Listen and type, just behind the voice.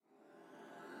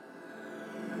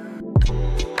What's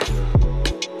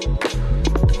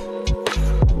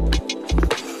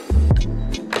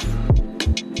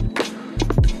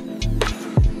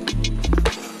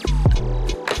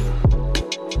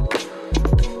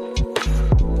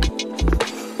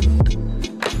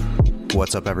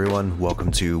up, everyone?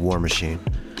 Welcome to War Machine,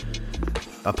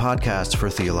 a podcast for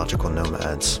theological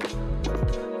nomads.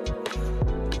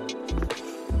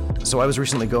 So I was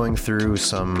recently going through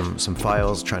some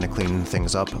files, trying to clean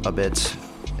things up a bit,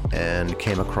 and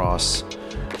came across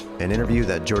an interview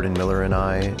that Jordan Miller and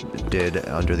I did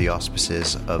under the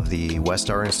auspices of the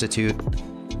Westar Institute.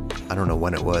 I don't know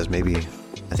when it was, maybe,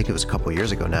 I think it was a couple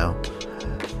years ago now,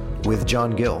 with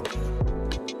John Gill.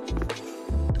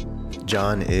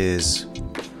 John is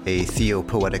a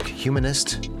theopoetic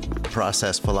humanist,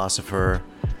 process philosopher,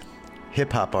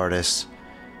 hip-hop artist,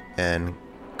 and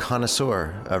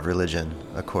connoisseur of religion,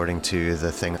 according to the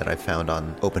thing that I found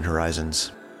on Open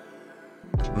Horizons.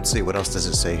 Let's see, what else does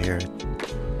it say here?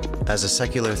 As a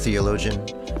secular theologian,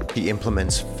 he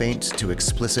implements faint to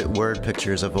explicit word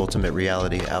pictures of ultimate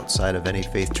reality outside of any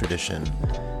faith tradition,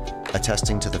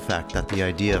 attesting to the fact that the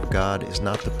idea of God is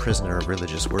not the prisoner of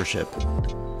religious worship.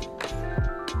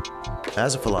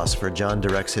 As a philosopher, John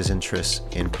directs his interests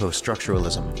in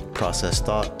post-structuralism, process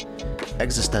thought,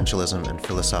 existentialism, and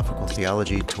philosophical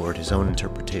theology toward his own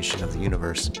interpretation of the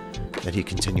universe that he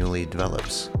continually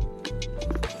develops.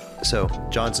 So,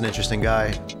 John's an interesting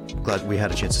guy. Glad we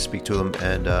had a chance to speak to him,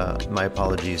 and my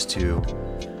apologies to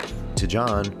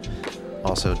John,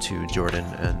 also to Jordan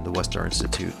and the Westar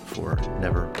Institute for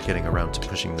never getting around to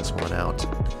pushing this one out.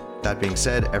 That being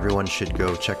said, everyone should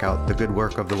go check out the good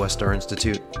work of the Westar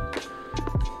Institute,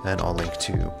 and I'll link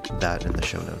to that in the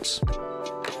show notes.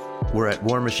 We're at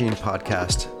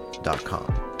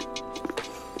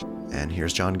warmachinepodcast.com. And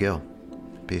here's John Gill.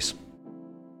 Peace.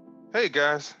 Hey,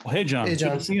 guys. Well, hey, John. Hey,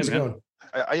 John. How's it going?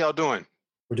 How y'all doing?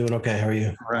 We're doing okay. How are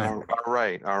you?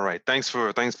 All right. Thanks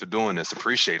for doing this.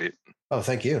 Appreciate it. Oh,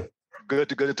 thank you. Good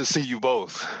to see you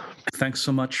both. Thanks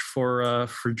so much for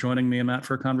joining me and Matt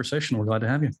for a conversation. We're glad to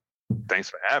have you. Thanks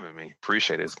for having me.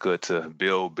 Appreciate it. It's good to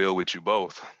build with you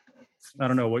both. I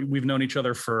don't know. We've known each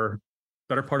other for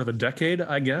better part of a decade,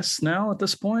 I guess, now at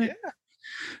this point.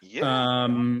 Yeah.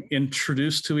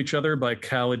 Introduced to each other by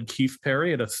Khaled Keith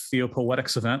Perry at a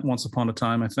Theopoetics event once upon a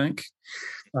time, I think.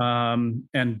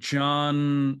 And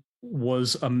John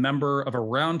was a member of a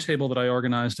roundtable that I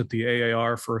organized at the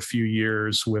AAR for a few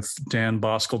years with Dan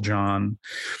Boskel-John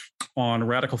on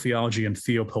radical theology and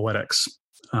theopoetics.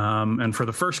 And for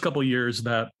the first couple of years,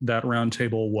 that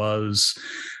roundtable was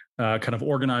kind of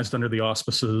organized under the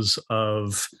auspices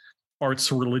of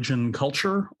Arts, Religion,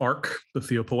 Culture, ARC, the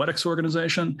Theopoetics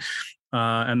organization.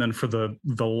 And then for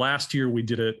the last year we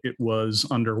did it, it was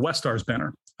under Westar's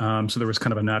banner. So there was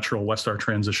kind of a natural Westar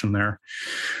transition there.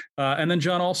 And then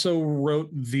John also wrote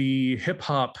the hip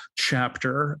hop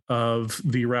chapter of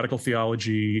the Radical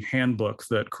Theology handbook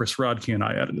that Chris Rodkey and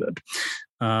I edited.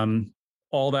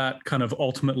 All that kind of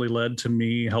ultimately led to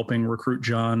me helping recruit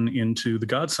John into the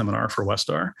God Seminar for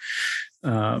Westar.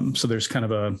 So there's kind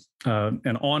of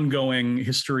an ongoing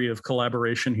history of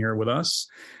collaboration here with us.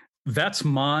 That's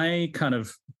my kind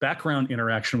of background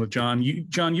interaction with John.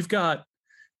 You've got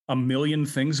a million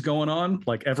things going on.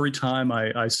 Like every time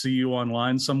I see you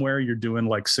online somewhere, you're doing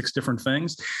like 6 different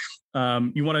things.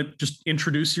 You want to just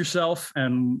introduce yourself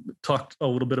and talk a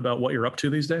little bit about what you're up to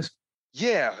these days?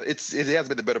 Yeah, it has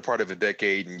been the better part of a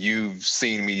decade, and you've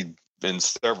seen me in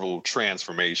several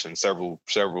transformations, several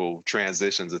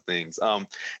transitions of things.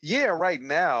 Right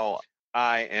now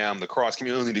I am the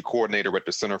cross-community coordinator at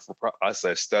the Center for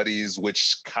Process Studies,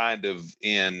 which kind of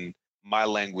in my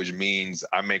language means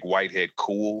I make whitehead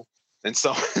cool. And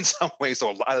so in some ways,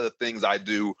 so a lot of the things I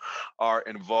do are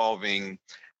involving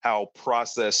how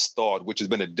process thought, which has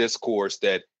been a discourse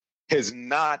that has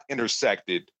not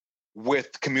intersected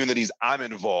with communities I'm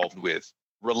involved with,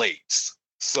 relates.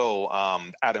 So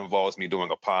that involves me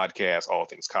doing a podcast, All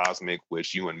Things Cosmic,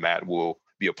 which you and Matt will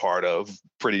be a part of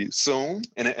pretty soon.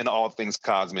 And in All Things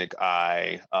Cosmic,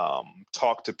 I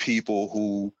talk to people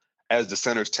who, as the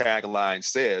center's tagline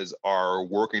says, are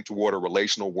working toward a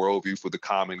relational worldview for the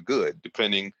common good.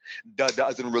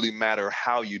 Doesn't really matter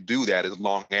how you do that as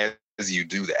long as you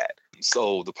do that.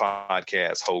 So the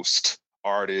podcast hosts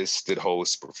artists, it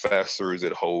hosts professors,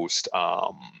 it hosts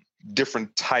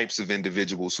different types of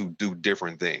individuals who do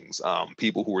different things.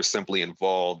 People who are simply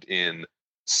involved in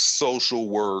social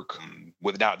work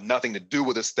without nothing to do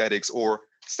with aesthetics, or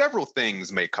several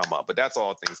things may come up, but that's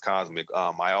All Things Cosmic.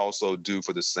 I also do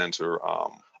for the center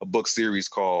a book series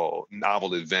called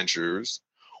Novel Adventures,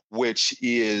 which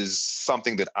is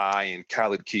something that I and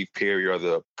Khaled Keith Perry are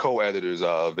the co-editors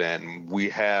of. And we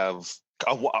have,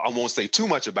 I won't say too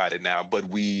much about it now, but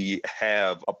we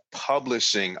have a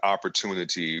publishing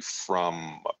opportunity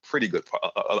from a pretty good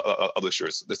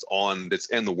publishers that's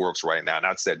in the works right now.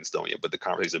 Not set in stone yet, but the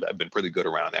conversations have been pretty good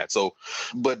around that. So,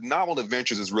 but Novel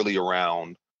Adventures is really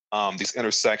around this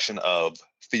intersection of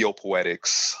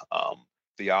theopoetics,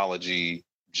 theology,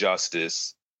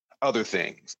 justice, other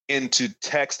things into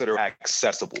texts that are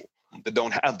accessible, that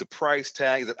don't have the price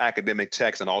tags of academic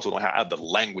texts and also don't have the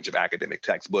language of academic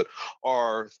texts, but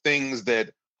are things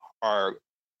that are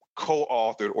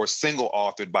co-authored or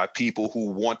single-authored by people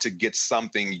who want to get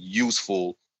something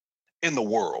useful in the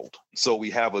world. So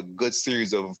we have a good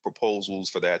series of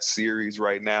proposals for that series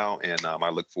right now, and I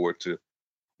look forward to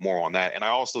more on that. And I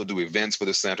also do events for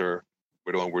the center.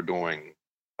 We're doing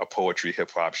a poetry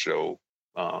hip hop show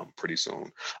pretty soon.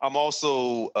 I'm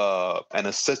also an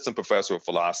assistant professor of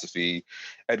philosophy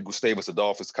at Gustavus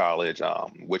Adolphus College,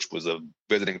 which was a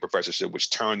visiting professorship, which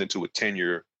turned into a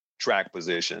tenure track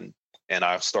position. And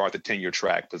I started the tenure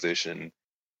track position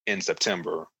in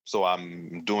September. So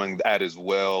I'm doing that as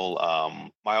well.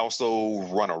 I also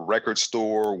run a record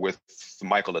store with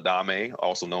Michael Adame,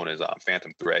 also known as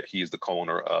Phantom Threat. He's the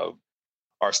co-owner of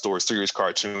our store, Serious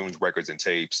Cartoons, Records and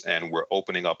Tapes, and we're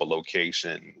opening up a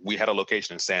location. We had a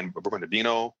location in San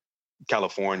Bernardino,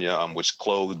 California, which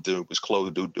closed due to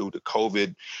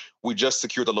COVID. We just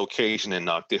secured a location in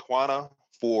Tijuana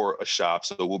for a shop,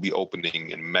 so we'll be opening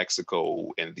in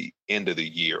Mexico in the end of the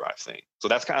year, I think. So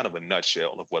that's kind of a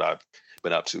nutshell of what I've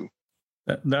been up to.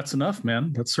 That's enough,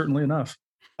 man. That's certainly enough.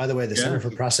 By the way, the Center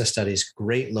for Process Studies,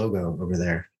 great logo over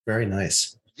there. Very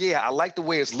nice. Yeah, I like the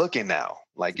way it's looking now.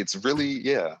 Like it's really,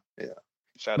 yeah.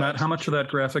 Shout Matt, how much of that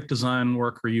graphic design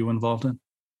work are you involved in?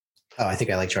 Oh, I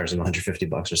think I like charging them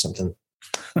 $150 or something.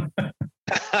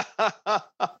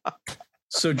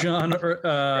 So, John,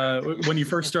 when you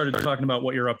first started talking about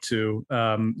what you're up to,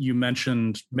 you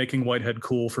mentioned making Whitehead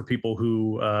cool for people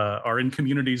who are in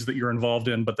communities that you're involved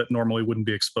in, but that normally wouldn't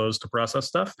be exposed to process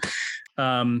stuff.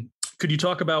 Could you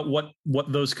talk about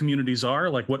what those communities are?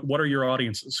 Like, what are your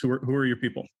audiences? Who are your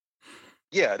people?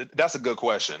 Yeah, that's a good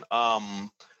question. A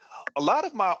lot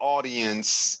of my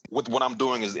audience, with what I'm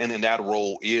doing is in that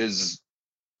role, is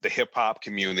the hip hop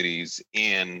communities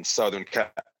in Southern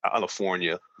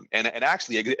California, and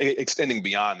actually extending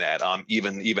beyond that,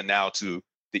 even now to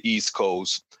the East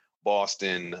Coast,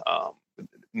 Boston,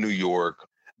 New York,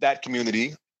 that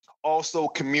community. Also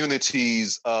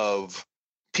communities of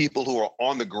people who are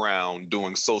on the ground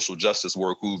doing social justice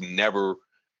work who've never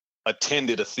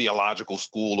attended a theological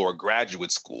school or a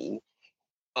graduate school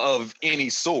of any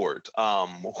sort,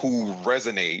 who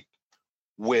resonate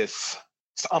with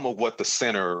some of what the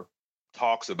center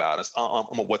talks about, some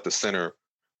of what the center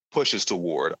pushes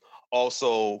toward.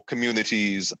 Also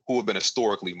communities who have been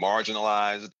historically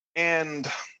marginalized.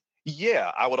 And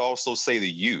yeah, I would also say the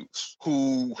youth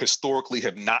who historically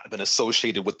have not been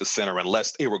associated with the center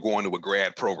unless they were going to a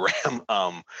grad program.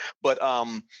 But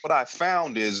what I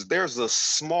found is there's a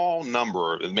small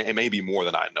number, it may be more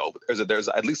than I know, but there's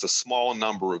at least a small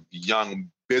number of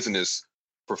young business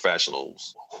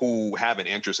professionals who have an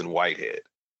interest in Whitehead,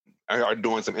 are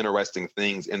doing some interesting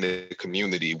things in the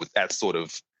community with that sort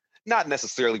of, not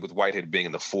necessarily with Whitehead being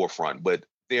in the forefront, but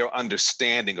their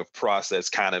understanding of process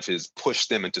kind of has pushed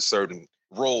them into certain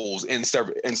roles in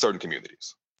certain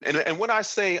communities. And when I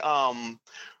say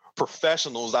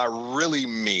professionals, I really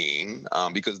mean,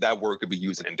 because that word could be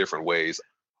used in different ways.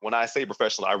 When I say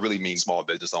professional, I really mean small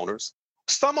business owners.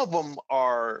 Some of them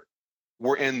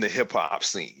were in the hip hop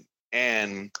scene.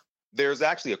 And there's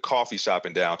actually a coffee shop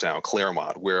in downtown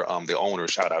Claremont where the owner,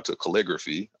 shout out to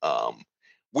Calligraphy,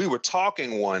 we were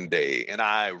talking one day and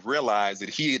I realized that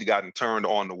he had gotten turned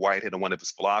on to Whitehead in one of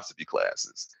his philosophy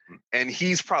classes. And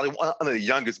he's probably one of the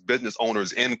youngest business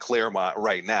owners in Claremont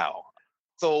right now.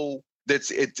 So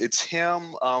it's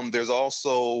him.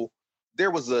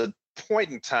 There was a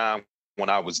point in time when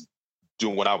I was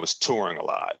touring a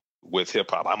lot with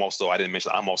hip hop. I'm also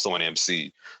an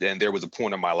MC. And there was a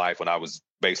point in my life when I was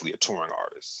basically a touring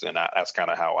artist. And that's kind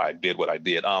of how I did what I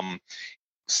did.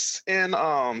 In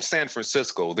San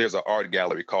Francisco, there's an art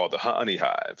gallery called the Honey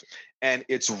Hive, and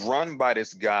it's run by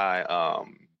this guy,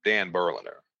 Dan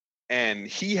Berliner. And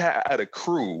he had a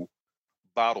crew,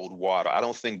 Bottled Water. I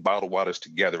don't think Bottled Water's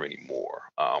together anymore,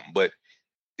 but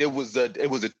it was a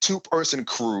 2-person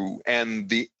crew, and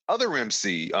the other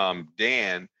MC,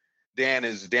 Dan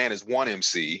is one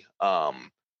MC,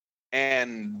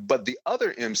 but the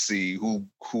other MC who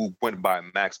went by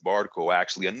Max Bardco,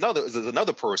 actually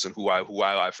another person who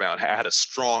I found had a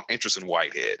strong interest in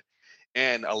Whitehead,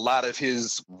 And a lot of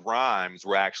his rhymes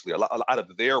were actually, a lot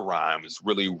of their rhymes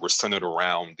really were centered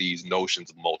around these notions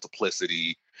of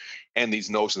multiplicity and these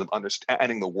notions of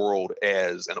understanding the world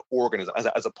as an organism,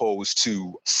 as opposed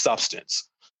to substance.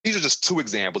 These are just two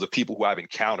examples of people who I've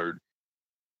encountered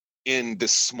in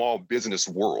this small business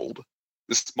world,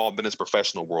 this small business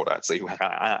professional world, I'd say, who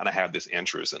I have this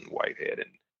interest in Whitehead.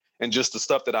 And just the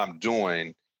stuff that I'm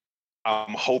doing,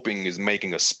 I'm hoping is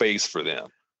making a space for them.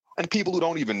 And people who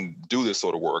don't even do this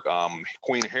sort of work.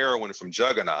 Queen Heroine from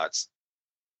Juggernauts,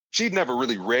 she'd never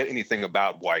really read anything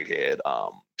about Whitehead.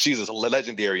 She's a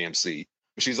legendary MC.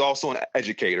 She's also an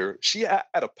educator. She had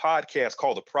a podcast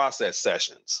called The Process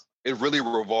Sessions. It really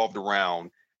revolved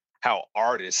around how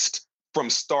artists from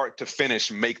start to finish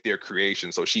make their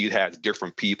creation. So she has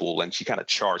different people and she kind of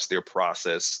charts their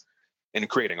process in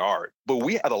creating art. But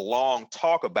we had a long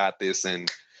talk about this, and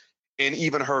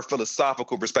even her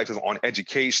philosophical perspectives on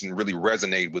education really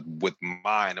resonate with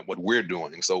mine and what we're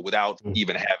doing. So without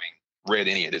even having read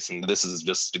any of this, and this is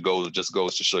just goes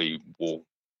to show you, well,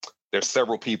 there's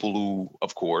several people who,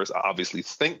 of course, obviously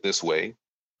think this way,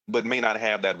 but may not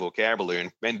have that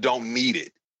vocabulary and don't need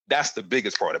it. That's the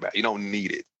biggest part about it. You don't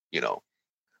need it, you know.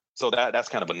 So that's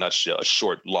kind of a nutshell, a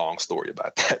short, long story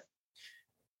about that.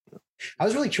 I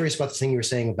was really curious about the thing you were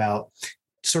saying about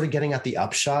sort of getting at the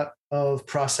upshot of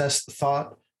processed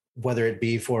thought, whether it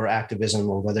be for activism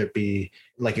or whether it be,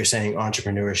 like you're saying,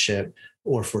 entrepreneurship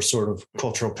or for sort of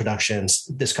cultural productions,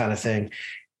 this kind of thing.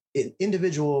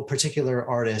 Individual particular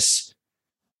artists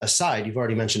aside, you've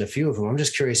already mentioned a few of them. I'm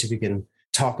just curious if you can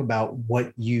talk about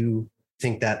what you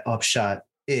think that upshot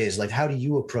is. Like, how do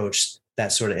you approach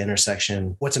that sort of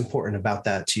intersection? What's important about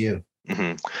that to you?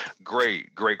 Mm-hmm.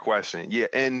 Great question. Yeah.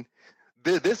 And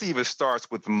this even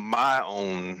starts with my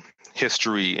own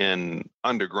history in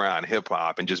underground hip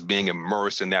hop and just being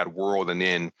immersed in that world, and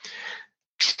then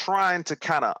trying to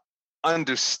kind of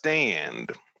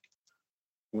understand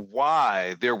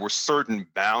why there were certain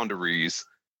boundaries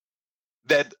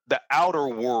that the outer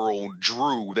world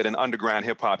drew that in underground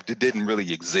hip hop didn't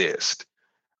really exist,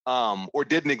 or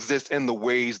didn't exist in the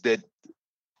ways that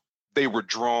they were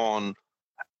drawn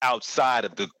outside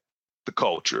of the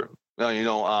culture.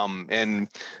 And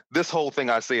this whole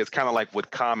thing I say is kind of like what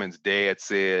Common's dad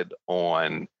said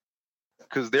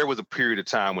because there was a period of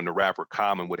time when the rapper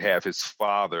Common would have his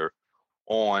father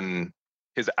on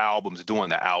his albums doing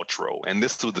the outro. And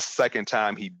this was the second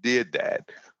time he did that.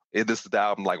 This is the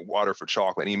album like Water for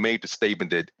Chocolate. And he made the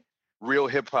statement that real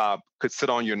hip hop could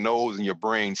sit on your nose and your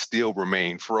brain still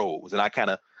remain froze. And I kind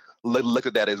of looked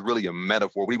at that as really a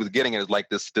metaphor. What he was getting at is like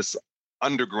this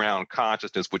underground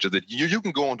consciousness, which is that you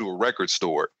can go into a record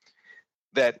store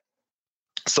that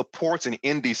supports an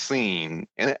indie scene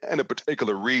in a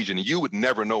particular region. You would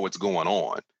never know what's going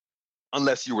on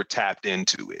unless you were tapped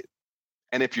into it.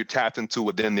 And if you're tapped into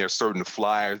it, then there's certain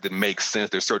flyers that make sense.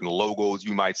 There's certain logos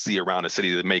you might see around the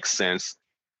city that make sense.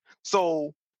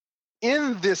 So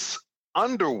in this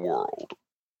underworld,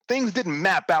 things didn't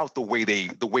map out the way they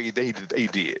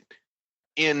did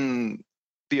in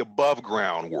the above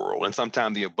ground world. And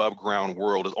sometimes the above ground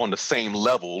world is on the same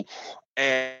level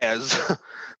as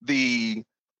the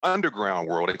underground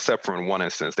world, except for in one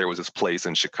instance. There was this place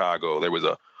in Chicago. There was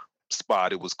a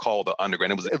spot. It was called the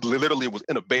Underground. It literally was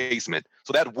in a basement.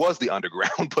 So that was the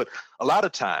underground. But a lot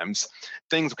of times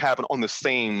things happen on the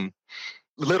same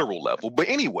literal level. But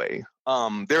anyway,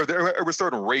 there were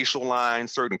certain racial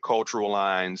lines, certain cultural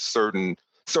lines, certain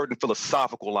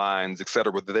philosophical lines, et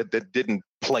cetera, that didn't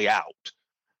play out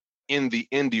in the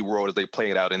indie world as they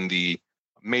played out in the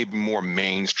maybe more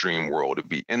mainstream world to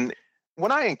be. And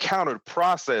when I encountered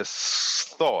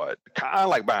process thought, kind of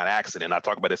like by an accident, I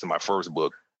talk about this in my first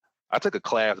book. I took a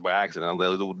class by accident. I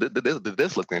was like,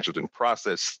 this looks interesting.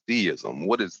 Process theism.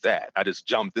 What is that? I just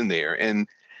jumped in there. And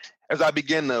as I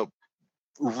began to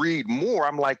read more,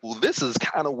 I'm like, well, this is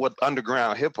kind of what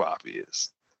underground hip hop is.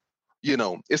 You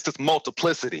know, it's this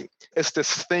multiplicity. It's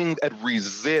this thing that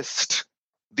resists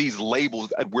these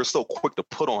labels that we're so quick to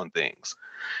put on things.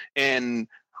 And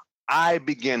I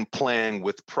began playing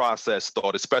with process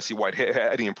thought, especially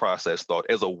Whiteheadian process thought,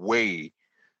 as a way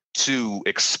to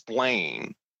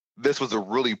explain. This was a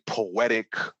really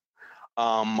poetic,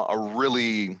 a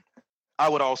really, I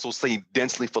would also say,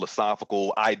 densely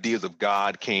philosophical ideas of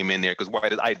God came in there, because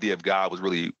Whitehead's idea of God was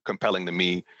really compelling to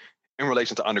me in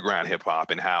relation to underground hip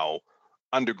hop and how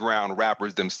underground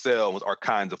rappers themselves are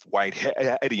kinds of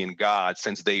Whiteheadian gods,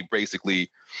 since they basically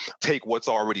take what's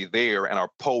already there and are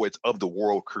poets of the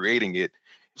world creating it.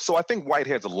 So I think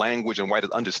Whitehead's language and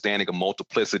Whitehead's understanding of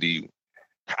multiplicity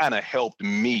kind of helped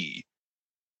me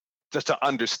just to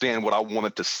understand what I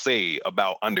wanted to say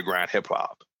about underground hip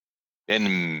hop.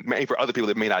 And maybe for other people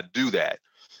that may not do that.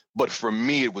 But for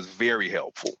me, it was very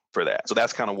helpful for that. So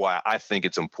that's kind of why I think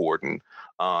it's important.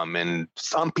 And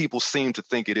some people seem to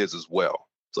think it is as well.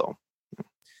 So.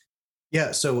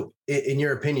 Yeah. So in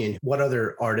your opinion, what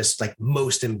other artists like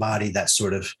most embody that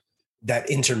sort of that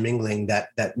intermingling,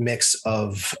 that mix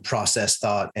of process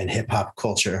thought and hip hop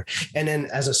culture? And then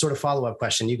as a sort of follow-up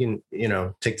question, you can,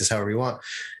 take this however you want.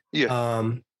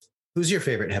 Yeah. Who's your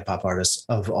favorite hip hop artist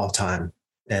of all time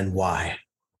and why?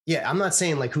 Yeah. I'm not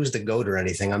saying like who's the GOAT or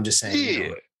anything. I'm just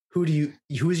saying,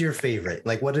 who's your favorite?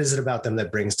 Like, what is it about them that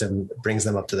brings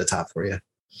them up to the top for you?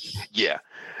 Yeah.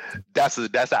 That's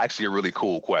actually a really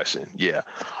cool question. Yeah.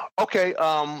 Okay.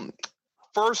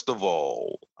 First of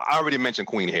all, I already mentioned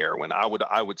Queen Heroin. I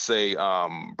would say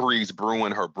Breeze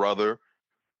Bruin, her brother,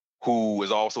 who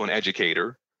is also an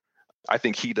educator. I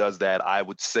think he does that. I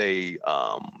would say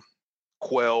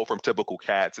Quell from Typical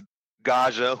Cats,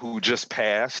 Gaja, who just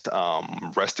passed,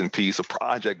 rest in peace, a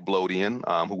Project Blodian,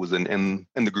 who was in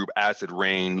the group Acid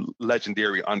Rain,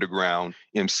 legendary underground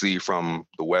MC from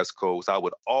the West Coast. I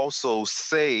would also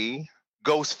say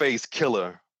Ghostface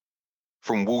Killer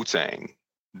from Wu-Tang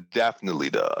definitely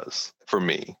does for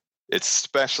me,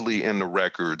 especially in the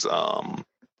records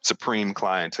Supreme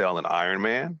Clientele and Iron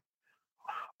Man.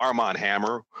 Armand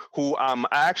Hammer, who I'm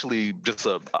actually, just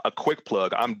a quick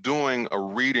plug, I'm doing a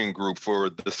reading group for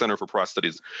the Center for Process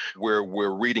Studies where we're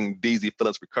reading DZ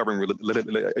Phillips' Recovering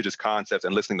Religious Concepts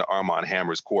and listening to Armand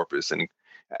Hammer's corpus and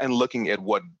looking at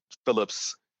what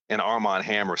Phillips and Armand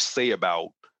Hammer say about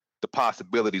the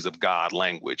possibilities of God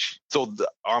language. So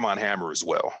Armand Hammer as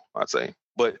well, I'd say.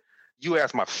 But you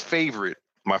asked my favorite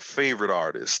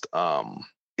artist.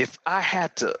 If I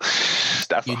had to,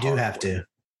 that's you do have to.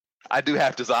 I do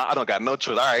have to. So I don't got no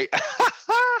choice. All right.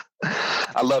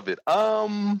 I love it.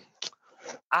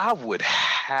 I would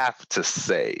have to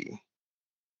say,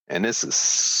 and this is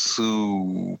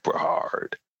super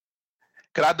hard.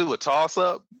 Could I do a toss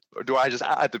up, or do I just?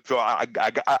 I had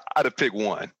to pick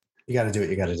one. You got to do what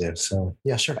you got to do. So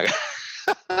yeah, sure.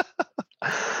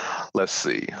 Let's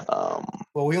see.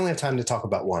 Well, we only have time to talk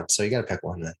about one, so you got to pick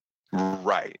one then.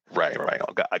 Right. I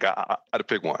had to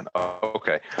pick one.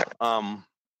 Okay.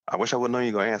 I wish I would know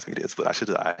you're going to ask me this, but I should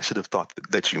have thought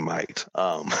that you might.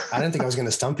 I didn't think I was going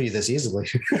to stump you this easily.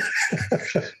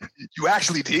 You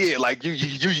actually did. Like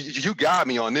you got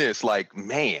me on this. Like,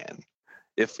 man,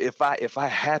 if I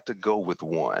had to go with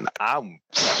one,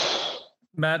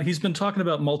 Matt, he's been talking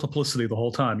about multiplicity the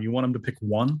whole time. You want him to pick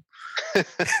one?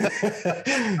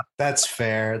 That's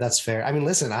fair. I mean,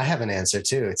 listen, I have an answer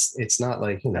too. It's not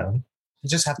like, you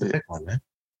just have to pick one, man.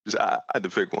 I had to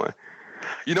pick one.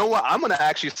 You know what? I'm going to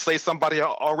actually say somebody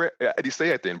already say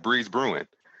it then, Breeze Bruin.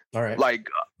 All right. Like,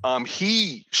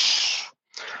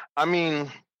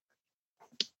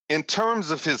 in terms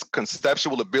of his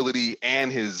conceptual ability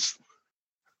and his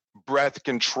breath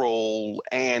control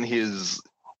and his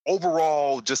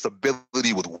overall just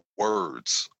ability with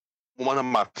words, one of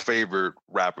my favorite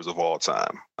rappers of all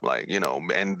time. Like,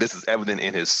 and this is evident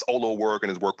in his solo work and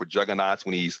his work with Juggernauts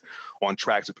when he's on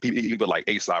tracks with people like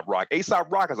A$AP Rock.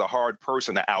 A$AP Rock is a hard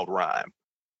person to outrhyme,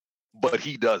 but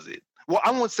he does it. Well,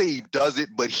 I won't say he does it,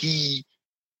 but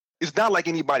it's not like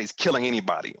anybody's killing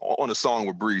anybody on a song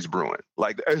with Breeze Bruin.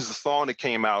 Like, there's a song that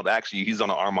came out, actually, he's on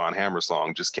an Armand Hammer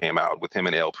song, just came out with him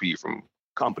and LP from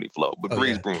Company Flow. But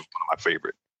Breeze Bruin is one of my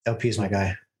favorite. LP's my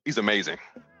guy. He's amazing.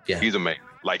 Yeah. He's amazing.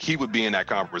 Like, he would be in that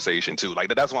conversation too.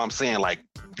 Like, that's why I'm saying, like,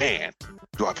 man,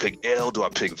 do I pick L? Do I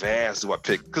pick Vaz?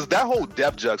 Because that whole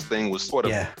Def Jux thing was sort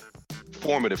of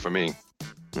formative for me.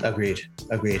 Agreed.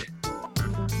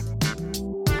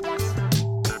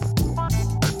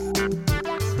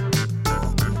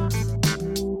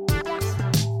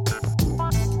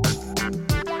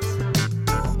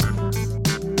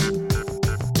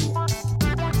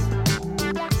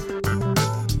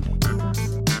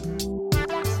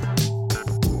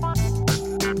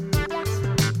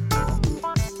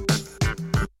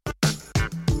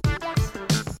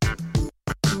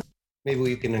 Maybe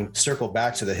we can circle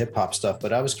back to the hip hop stuff,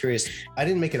 but I was curious. I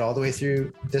didn't make it all the way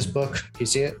through this book. Can you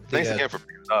see it? Thanks again for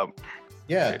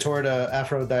toward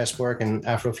Afro-diasporic and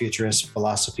Afrofuturist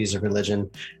philosophies of religion.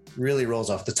 Really rolls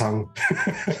off the tongue.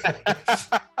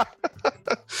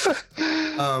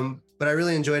 But I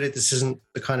really enjoyed it. This isn't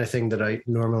the kind of thing that I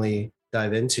normally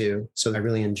dive into, so I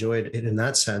really enjoyed it in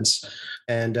that sense.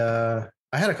 And I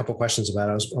had a couple questions about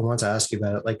it. I wanted to ask you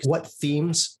about it. Like, what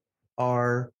themes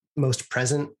are most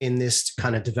present in this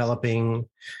kind of developing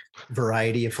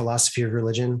variety of philosophy of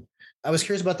religion? I was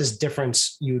curious about this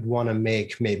difference you'd want to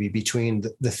make maybe between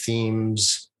the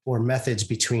themes or methods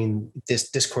between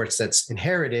this discourse that's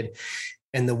inherited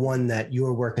and the one that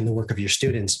your work and the work of your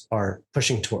students are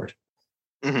pushing toward?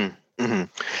 Mm-hmm, mm-hmm.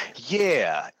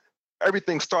 Yeah,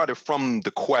 everything started from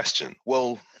the question.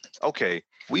 Well, okay,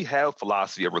 we have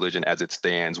philosophy of religion as it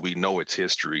stands. We know its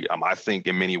history. I think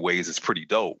in many ways it's pretty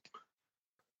dope.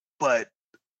 But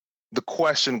the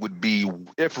question would be,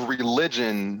 if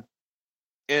religion,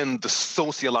 in the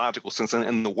sociological sense and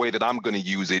in the way that I'm going to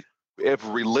use it, if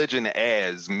religion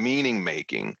as meaning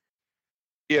making,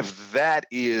 if that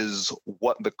is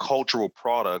what the cultural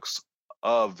products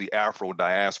of the Afro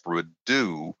diaspora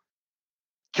do,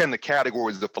 can the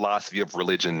categories of philosophy of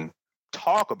religion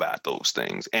talk about those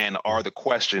things? And are the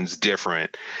questions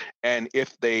different? And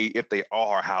if they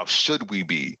are, how should we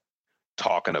be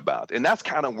talking about? And that's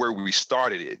kind of where we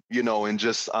started it, and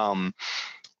just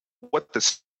what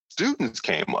the students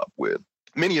came up with.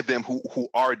 Many of them who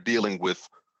are dealing with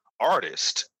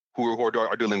artists, who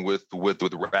are dealing with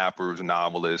rappers,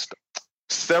 novelists,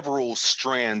 several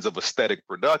strands of aesthetic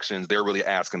productions. They're really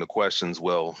asking the questions,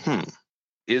 well,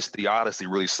 is theodicy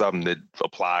really something that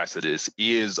applies to this?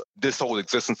 Is this whole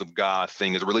existence of God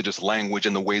thing, is religious language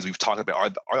in the ways we've talked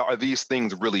about, are these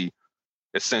things really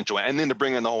essential? And then to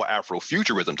bring in the whole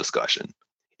Afrofuturism discussion.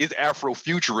 Is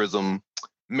Afrofuturism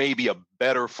maybe a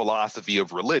better philosophy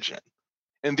of religion?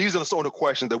 And these are the sort of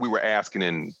questions that we were asking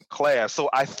in class. So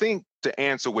I think, to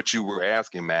answer what you were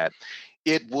asking, Matt,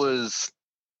 it was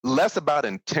less about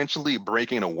intentionally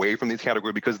breaking away from these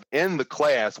categories, because in the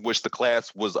class, which the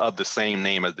class was of the same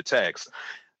name as the text,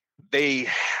 they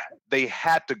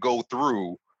had to go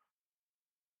through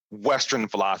Western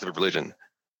philosophy of religion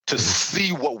to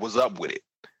see what was up with it.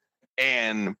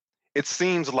 And it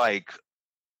seems like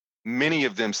many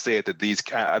of them said that these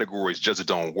categories just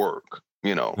don't work.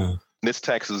 This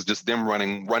text is just them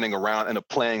running around in a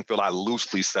playing field I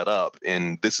loosely set up,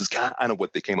 and this is kind of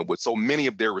what they came up with. So many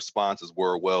of their responses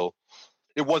were, well,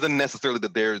 it wasn't necessarily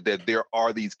that there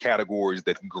are these categories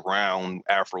that ground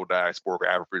Afro diasporic,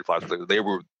 Afro philosophy. They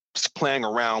were playing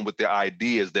around with the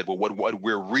ideas that what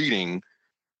we're reading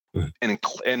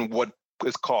and what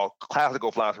is called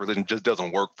classical philosophy of religion just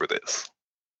doesn't work for this.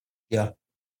 Yeah.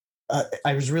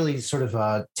 I was really sort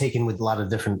of taken with a lot of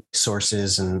different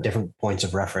sources and different points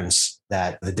of reference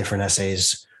that the different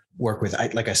essays work with.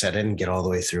 Like I said, I didn't get all the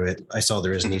way through it. I saw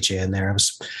there is Nietzsche in there. I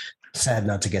was sad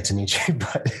not to get to Nietzsche,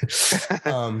 but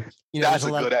that's a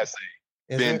good essay.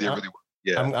 Ben did really well.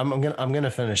 Yeah, I'm gonna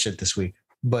finish it this week.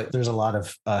 But there's a lot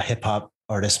of hip hop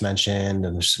artists mentioned,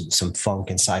 and there's some funk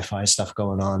and sci-fi stuff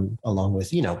going on, along with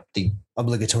the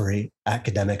obligatory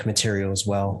academic material as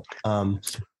well.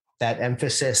 That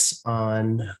emphasis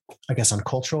on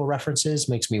cultural references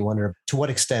makes me wonder to what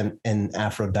extent an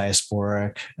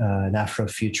Afro-diasporic, an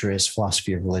Afro-futurist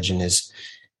philosophy of religion is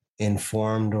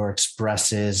informed or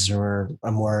expresses or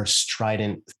a more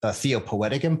strident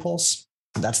theopoetic impulse.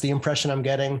 That's the impression I'm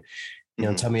getting.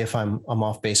 Tell me if I'm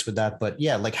off base with that. But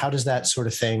yeah, like how does that sort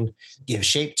of thing give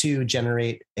shape to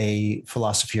generate a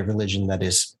philosophy of religion that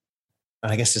is,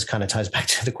 and I guess this kind of ties back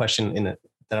to the question that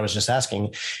I was just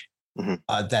asking,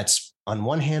 that's on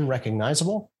one hand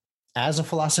recognizable as a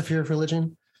philosophy of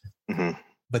religion,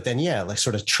 but then like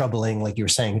sort of troubling, like you were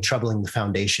saying, troubling the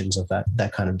foundations of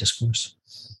that kind of discourse.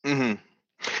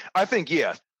 I think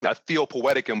a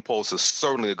theopoetic impulse is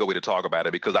certainly a good way to talk about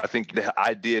it, because I think that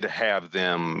I did have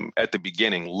them at the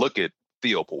beginning look at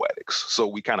theopoetics. So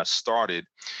we kind of started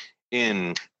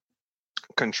in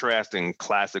contrasting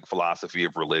classic philosophy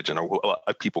of religion, or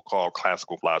what people call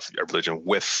classical philosophy of religion,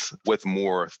 with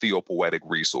more theopoetic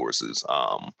resources.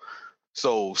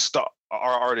 So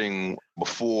starting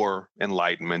before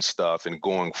Enlightenment stuff and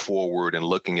going forward and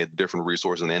looking at different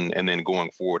resources, and then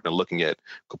going forward and looking at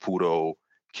Caputo,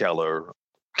 Keller,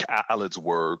 Khaled's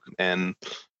work, and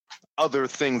other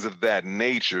things of that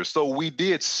nature. So we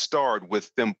did start with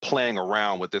them playing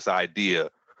around with this idea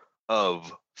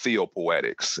of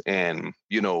theopoetics and,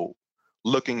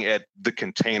 looking at the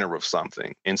container of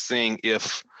something and seeing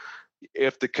if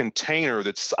the container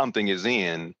that something is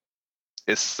in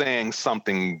is saying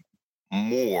something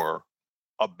more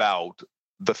about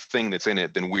the thing that's in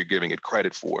it than we're giving it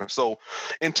credit for. So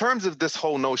in terms of this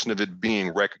whole notion of it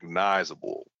being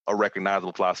recognizable, a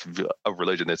recognizable philosophy of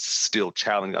religion that's still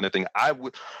challenging other thing,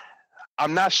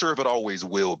 I'm not sure if it always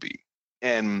will be.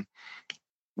 And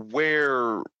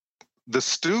where the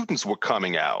students were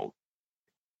coming out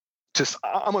to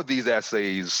some of these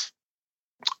essays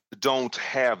don't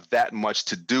have that much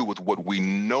to do with what we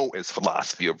know as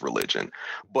philosophy of religion,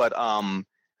 but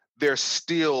they're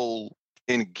still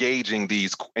engaging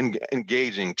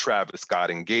Travis Scott,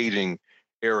 engaging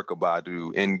Erykah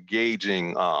Badu,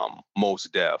 engaging Mos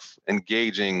Def,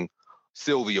 engaging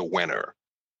Sylvia Winter,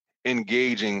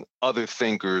 engaging other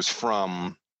thinkers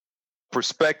from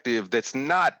perspective that's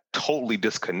not totally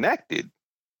disconnected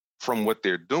from what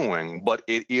they're doing, but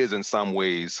it is in some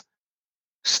ways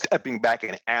stepping back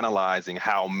and analyzing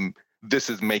how this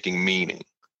is making meaning.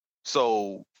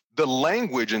 So the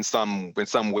language in some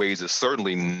ways is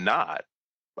certainly not.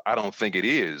 I don't think it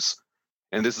is.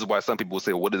 And this is why some people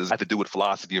say, what does this have to do with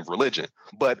philosophy of religion?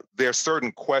 But there are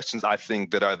certain questions I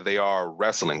think that they are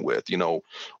wrestling with. You know,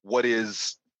 what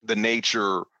is the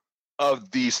nature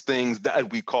of these things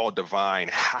that we call divine?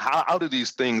 How do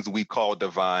these things we call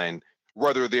divine,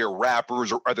 whether they're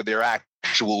rappers or whether they're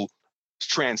actual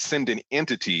transcendent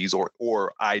entities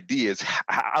or ideas,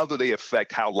 how do they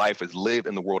affect how life is lived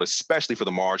in the world, especially for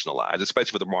the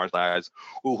marginalized,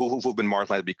 who've been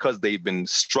marginalized because they've been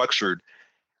structured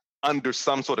under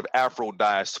some sort of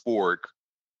Afro-diasporic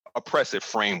oppressive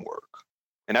framework.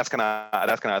 And that's kind of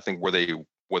I think where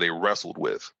they wrestled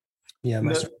with. Yeah,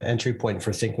 my entry point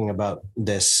for thinking about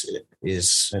this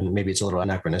is, and maybe it's a little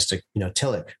anachronistic,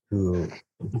 Tillich, who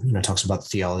talks about the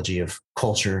theology of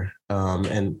culture,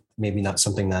 and maybe not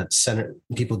something that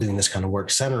people doing this kind of work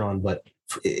center on, but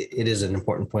it is an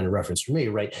important point of reference for me,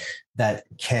 right? That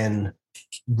can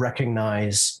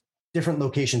recognize different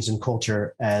locations in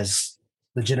culture as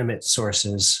legitimate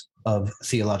sources of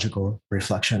theological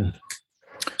reflection.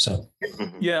 So,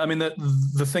 yeah, I mean,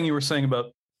 the thing you were saying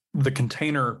about the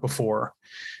container before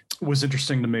was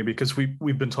interesting to me, because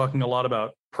we've been talking a lot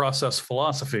about process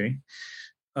philosophy,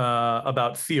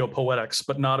 about theopoetics,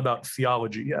 but not about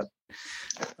theology yet.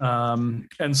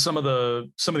 And some of the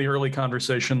early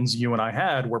conversations you and I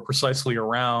had were precisely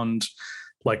around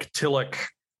like Tillich,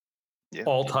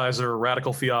 Altizer,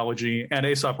 radical theology, and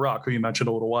Aesop Rock, who you mentioned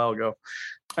a little while ago.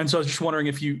 And so I was just wondering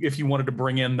if you wanted to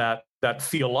bring in that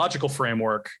theological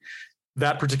framework,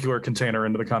 that particular container,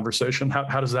 into the conversation.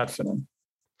 How does that fit in?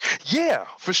 Yeah,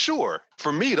 for sure.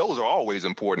 For me, those are always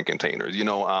important containers.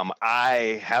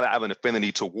 I have an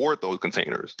affinity toward those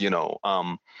containers.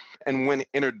 And when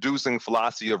introducing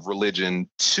philosophy of religion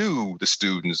to the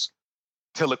students,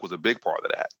 Tillich was a big part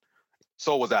of that.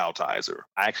 So was Altizer.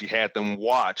 I actually had them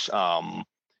watch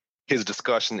his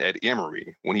discussion at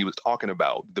Emory when he was talking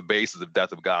about the basis of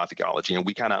death of God theology, and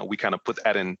we kind of put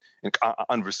that in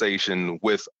conversation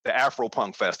with the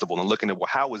Afro-Punk Festival and looking at, well,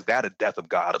 how is that a death of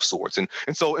God of sorts? And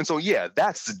so yeah,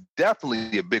 that's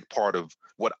definitely a big part of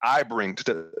what I bring to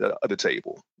the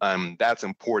table. That's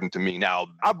important to me. Now,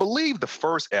 I believe the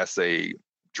first essay,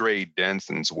 Dre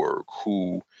Denson's work,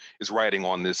 who is writing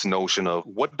on this notion of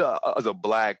what does a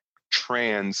Black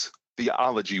trans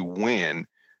theology win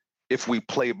if we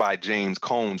play by James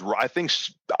Cone's. I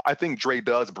think Dre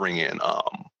does bring in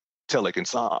Tillich and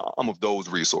some of those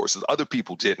resources. Other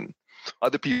people didn't.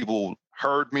 Other people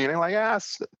heard me and they're like,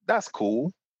 that's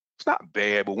cool. It's not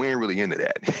bad, but we ain't really into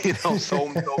that.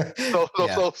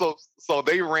 So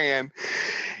they ran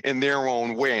in their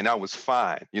own way, and that was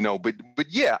fine. But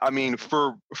yeah, I mean,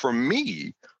 for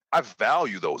me, I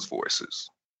value those voices.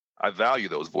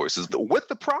 With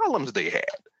the problems they had.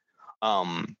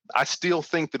 I still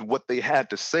think that what they had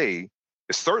to say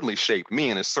has certainly shaped me,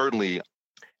 and it certainly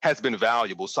has been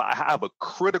valuable. So I have a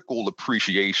critical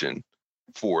appreciation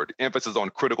for it. Emphasis on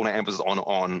critical and emphasis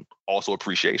on also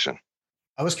appreciation.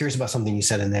 I was curious about something you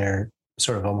said in there,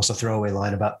 sort of almost a throwaway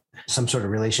line about some sort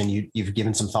of relation you've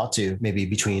given some thought to, maybe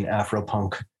between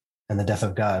Afro-punk and the death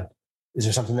of God. Is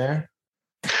there something there?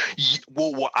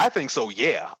 Well, I think so,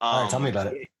 yeah. All right, tell me about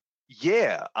it.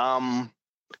 Yeah.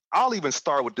 I'll even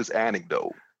start with this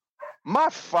anecdote. My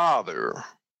father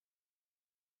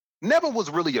never was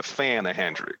really a fan of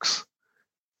Hendrix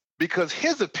because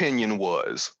his opinion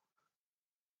was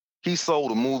he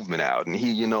sold a movement out, and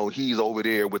he's over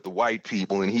there with the white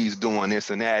people and he's doing this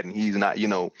and that, and he's not,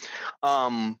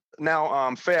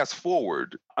 Now, fast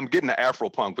forward, I'm getting to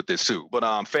Afro-punk with this too,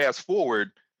 but fast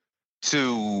forward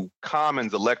to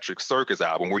Common's Electric Circus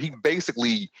album, where he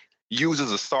basically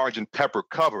uses a Sgt. Pepper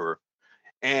cover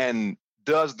and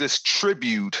does this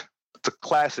tribute to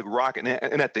classic rock, and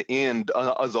at the end,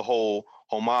 as a whole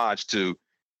homage to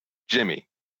Jimmy,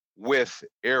 with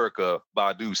Erykah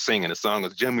Badu singing. The song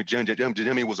was Jimmy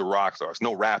was a rock star. There's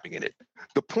no rapping in it.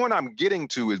 The point I'm getting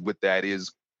to is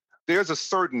there's a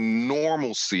certain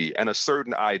normalcy and a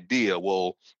certain idea.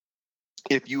 Well,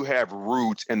 if you have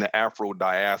roots in the Afro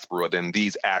diaspora, then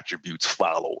these attributes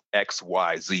follow X,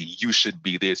 Y, Z. You should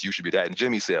be this, you should be that. And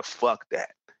Jimmy said, fuck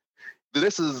that.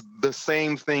 This is the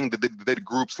same thing that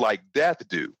groups like Death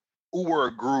do, who were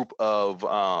a group of,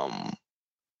 I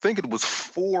think it was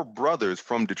 4 brothers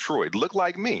from Detroit, look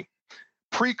like me,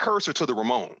 precursor to the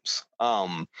Ramones.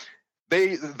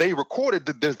 They recorded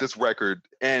this record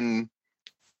and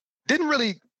didn't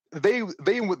really they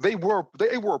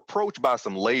were approached by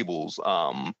some labels,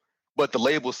 but the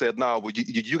label said, no, well,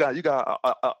 you got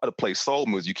to play soul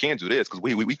music. You can't do this because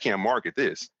we can't market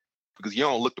this because you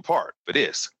don't look the part for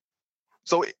this.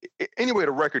 So anyway,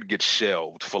 the record gets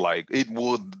shelved for like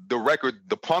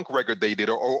the punk record they did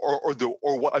or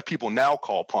what people now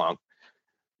call punk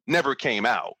never came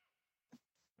out.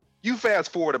 You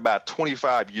fast forward about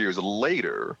 25 years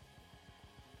later,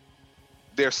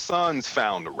 their sons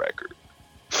found the record.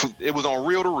 It was on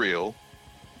reel to reel.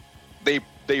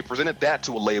 They presented that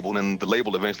to a label, and the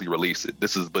label eventually released it.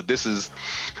 This is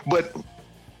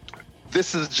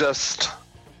just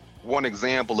one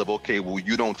example of, okay, well,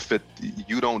 you don't fit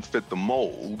the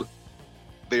mold,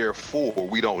 therefore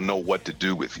we don't know what to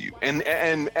do with you.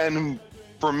 And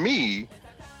for me,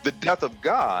 the death of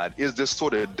God is this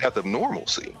sort of death of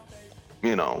normalcy.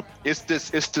 You know, it's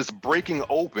this breaking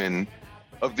open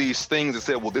of these things that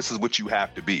say, well, this is what you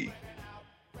have to be.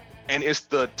 And it's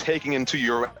the taking into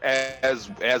your, as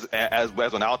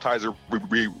when Altizer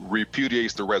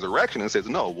repudiates the resurrection and says,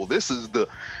 no, well, this is more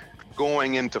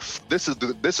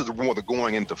the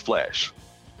going into flesh.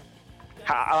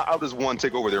 How does one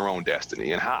take over their own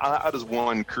destiny, and how does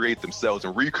one create themselves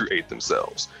and recreate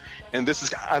themselves? And this is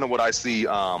kind of what I see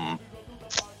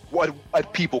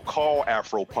what people call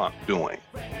Afro-punk doing.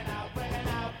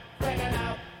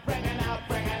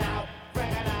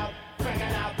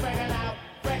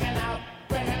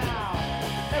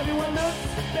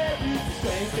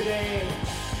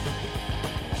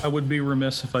 I would be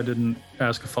remiss if I didn't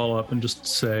ask a follow-up and just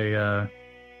say,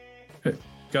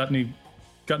 got any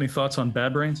thoughts on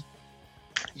Bad Brains?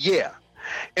 Yeah.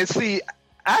 And see,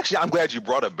 actually, I'm glad you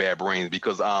brought up Bad Brains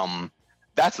because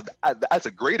that's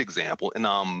a great example.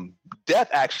 And Death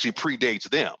actually predates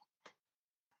them.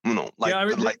 You know, like,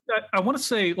 yeah, I want to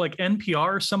say like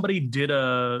NPR, somebody did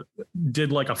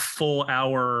like a full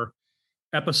hour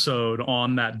episode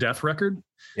on that Death record.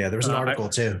 Yeah, there was an article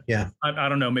too. Yeah, I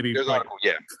don't know, maybe like article,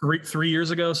 yeah, 3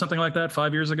 years ago, something like that,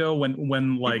 5 years ago,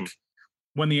 when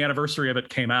the anniversary of it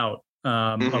came out,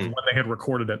 of when they had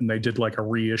recorded it, and they did like a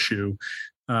reissue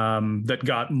that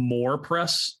got more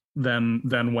press than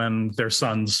when their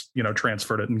sons, you know,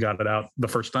 transferred it and got it out the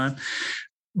first time.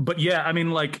 But yeah, I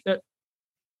mean, like,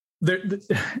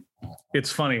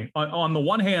 it's funny. On the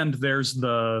one hand, there's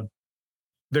the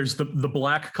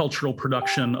black cultural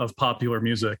production of popular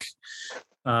music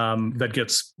that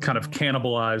gets kind of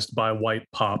cannibalized by white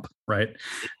pop, right?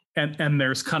 And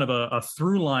there's kind of a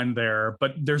through line there,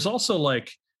 but there's also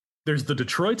like, there's the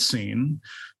Detroit scene,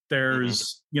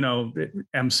 there's, you know,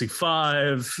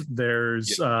 MC5,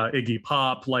 there's Iggy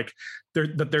Pop, like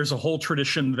there's a whole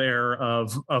tradition there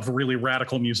of really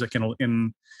radical music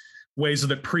in ways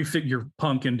that prefigure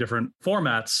punk in different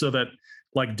formats, so that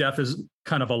like Death is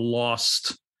kind of a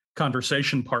lost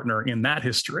conversation partner in that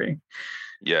history.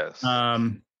 Yes.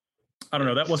 I don't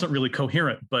know. That wasn't really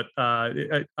coherent, but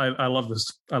I love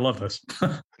this. I love this.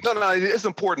 No, it's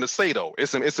important to say though.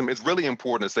 It's really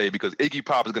important to say, because Iggy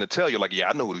Pop is going to tell you, like, yeah,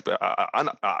 I know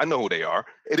who they are.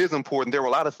 It is important. There were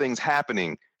a lot of things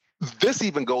happening. This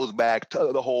even goes back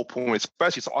to the whole point,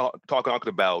 especially talking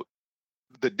about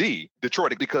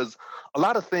Detroit, because a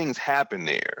lot of things happen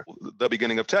there. The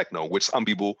beginning of techno, which some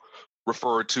people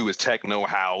referred to as techno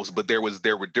house, but there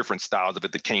were different styles of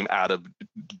it that came out of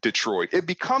Detroit. It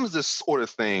becomes this sort of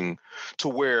thing to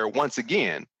where, once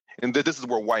again, and this is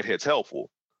where Whitehead's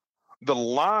helpful, the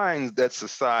lines that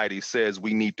society says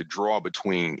we need to draw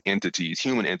between entities,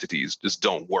 human entities, just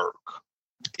don't work.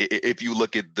 If you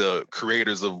look at the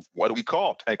creators of what do we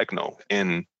call techno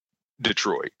in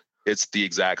Detroit, it's the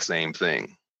exact same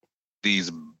thing.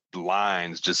 These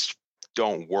lines just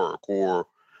don't work, or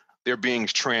they're being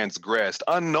transgressed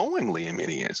unknowingly in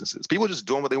many instances. People just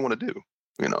doing what they want to do,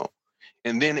 you know.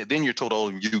 And then you're told, oh,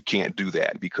 you can't do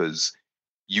that because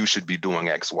you should be doing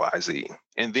X, Y, Z.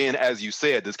 And then, as you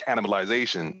said, this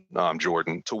cannibalization,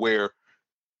 Jordan, to where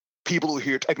people who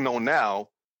hear techno now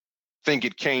think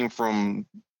it came from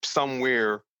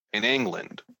somewhere in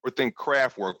England, or think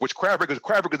Kraftwerk, which Kraftwerk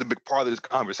is a big part of this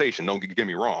conversation. Don't get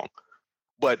me wrong,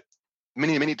 but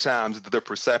many times the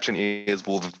perception is,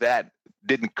 well, that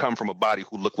didn't come from a body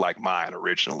who looked like mine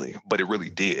originally, but it really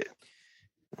did.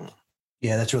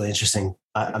 Yeah, that's really interesting.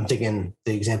 I'm thinking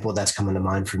the example that's coming to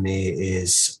mind for me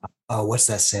is what's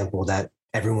that sample that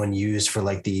everyone used for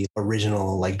like the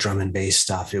original like drum and bass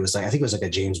stuff? It was like, I think it was like a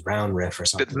James Brown riff or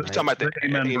something. Right? Talking about the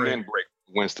Amen Break,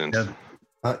 Winston.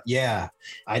 Yeah,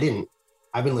 I've been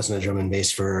listening to drum and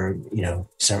bass for, you know,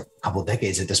 a couple of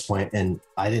decades at this point, and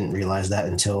I didn't realize that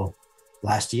until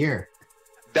last year.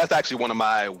 That's actually one of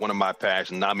my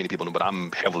passions. Not many people know, but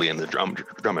I'm heavily into drum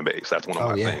and bass. That's one of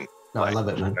my things. No, I love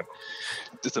it, man.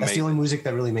 It's That's the only music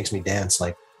that really makes me dance,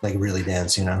 like really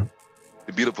dance, you know?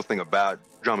 The beautiful thing about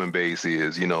drum and bass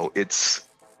is, you know, it's,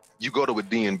 you go to a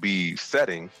D&B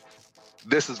setting,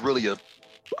 this is really a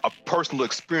personal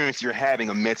experience you're having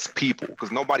amidst people,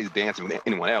 because nobody's dancing with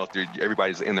anyone else.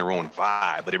 Everybody's in their own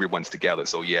vibe, but everyone's together.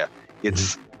 So yeah,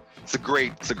 it's a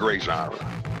great genre.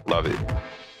 Love it.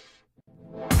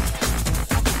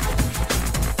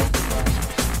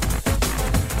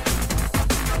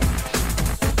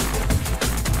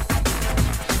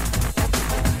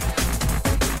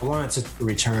 I wanted to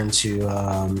return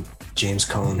to James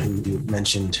Cone, who you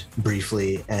mentioned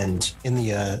briefly, and in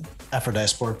the Aphrodite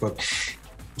Sport book,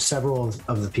 several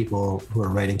of the people who are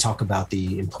writing talk about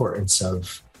the importance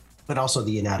of, but also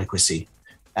the inadequacy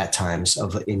at times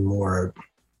of a more,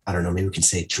 I don't know, maybe we can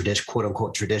say quote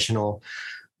unquote traditional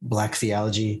Black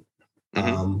theology,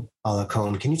 a la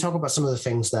Cone. Can you talk about some of the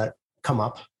things that come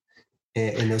up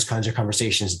in those kinds of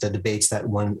conversations, the debates that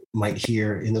one might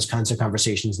hear in those kinds of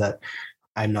conversations that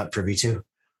I'm not privy to?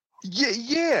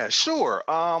 Yeah, sure.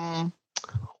 Well,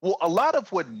 a lot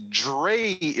of what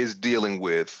Dre is dealing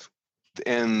with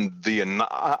in the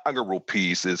inaugural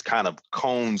piece is kind of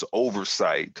Cone's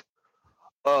oversight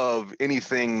of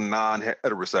anything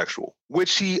non-heterosexual,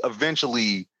 which he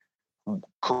eventually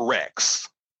corrects,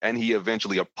 and he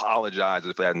eventually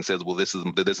apologizes for that and says, "Well, this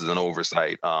is an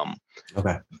oversight."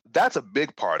 Okay, that's a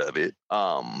big part of it.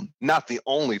 Not the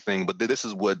only thing, but this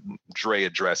is what Dre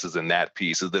addresses in that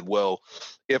piece: is that, well,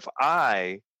 if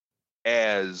I,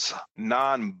 as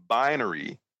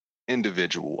non-binary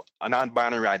individual, a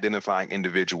non-binary identifying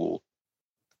individual,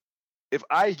 if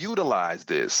I utilize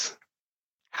this,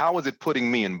 how is it putting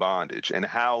me in bondage, and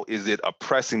how is it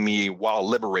oppressing me while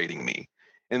liberating me?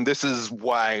 And this is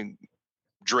why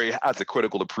Dre has a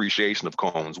critical appreciation of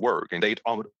Cone's work. And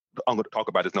I'm going to talk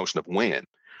about this notion of win.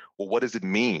 Well, what does it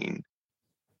mean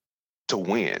to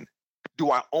win?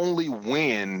 Do I only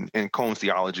win in Cone's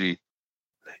theology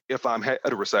if I'm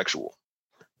heterosexual?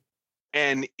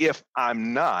 And if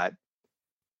I'm not,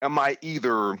 am I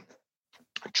either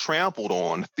trampled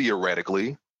on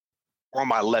theoretically, or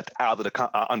am I left out of the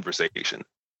conversation?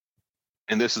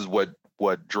 And this is what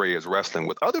Dre is wrestling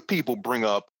with. Other people bring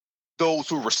up those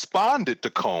who responded to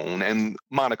Cone, and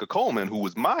Monica Coleman, who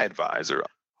was my advisor.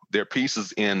 Their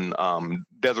pieces in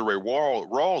Desiree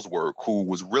Rawls' work, who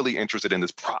was really interested in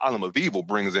this problem of evil,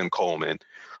 brings in Coleman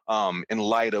in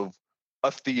light of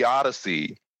a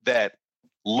theodicy that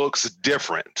looks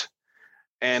different,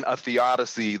 and a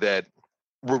theodicy that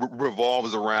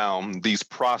revolves around these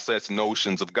process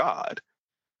notions of God,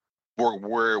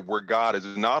 where God is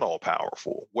not all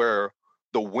powerful, where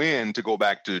the win, to go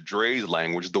back to Dre's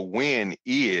language, the win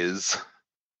is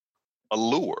a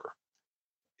lure.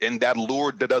 And that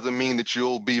lure, that doesn't mean that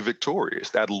you'll be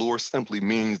victorious. That lure simply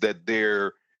means that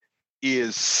there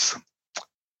is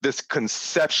this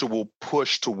conceptual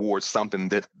push towards something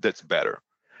that's better.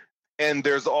 And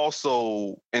there's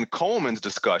also, in Coleman's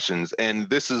discussions, and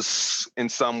this is in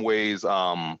some ways,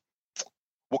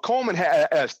 Coleman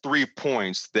has 3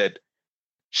 points that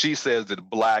she says that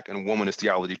Black and womanist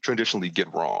theology traditionally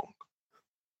get wrong.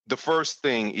 The first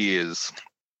thing is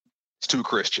it's too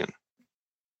Christian.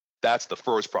 That's the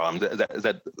first problem,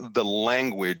 that the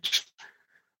language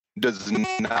does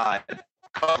not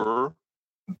cover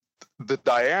the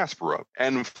diaspora.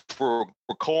 And for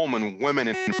Coleman, women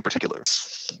in particular,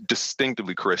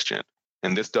 distinctively Christian.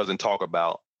 And this doesn't talk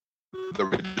about a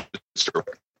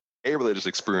religious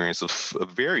experience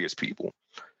of various people.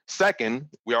 Second,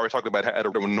 we already talked about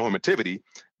heteronormativity.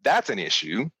 That's an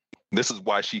issue. This is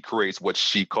why she creates what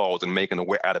she calls, and making a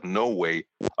way out of no way,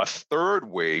 a third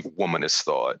wave womanist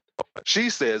thought. She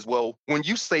says, well, when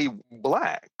you say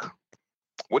Black,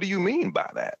 what do you mean by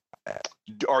that?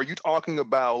 Are you talking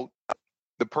about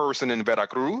the person in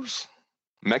Veracruz,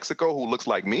 Mexico, who looks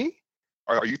like me?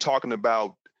 Are you talking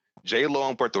about J-Lo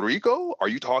in Puerto Rico? Are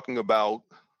you talking about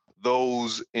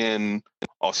those in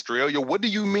Australia? What do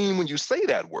you mean when you say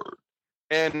that word?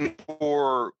 And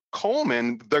for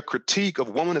Coleman, the critique of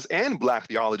womanist and Black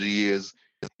theology is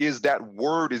that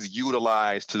word is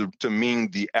utilized to mean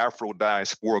the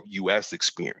Afro-diasporic U.S.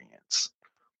 experience.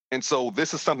 And so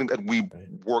this is something that we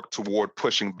work toward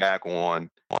pushing back on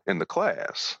in the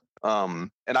class.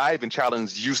 And I even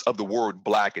challenge use of the word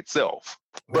Black itself.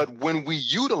 But when we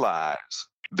utilize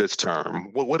this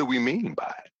term, what do we mean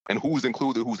by it? And who's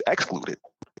included, who's excluded?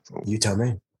 You tell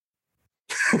me.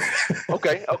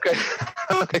 Okay.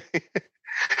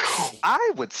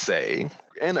 I would say,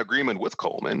 in agreement with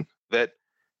Coleman, that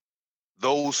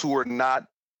those who are not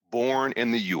born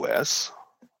in the U.S.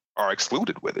 are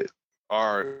excluded with it,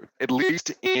 are at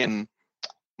least in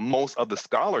most of the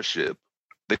scholarship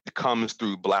that comes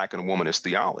through Black and womanist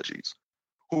theologies.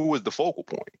 Who is the focal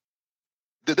point?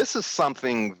 This is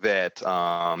something that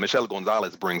Michelle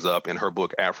Gonzalez brings up in her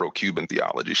book, Afro-Cuban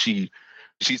Theology. She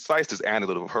cites this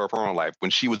anecdote of her own life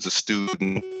when she was a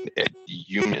student at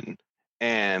Union,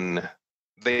 and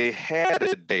they had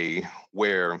a day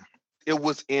where it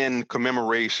was in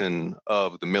commemoration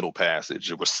of the Middle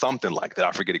Passage. It was something like that.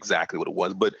 I forget exactly what it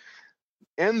was, but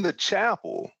in the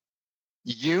chapel,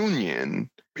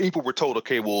 Union, people were told,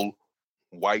 okay, well,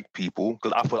 white people,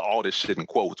 because I put all this shit in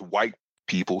quotes, white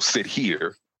people sit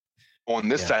here on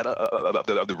this side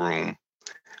of the room.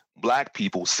 Black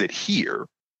people sit here.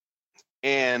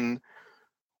 And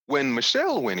when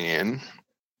Michelle went in,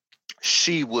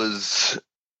 she was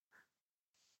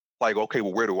like, okay,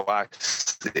 well, where do I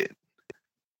sit?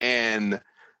 And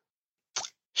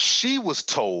she was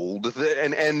told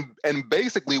that, and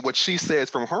basically what she says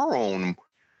from her own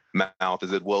mouth is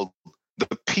that, well,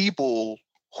 the people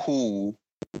who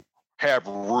have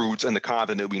roots in the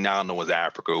continent we now know as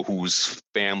Africa, whose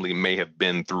family may have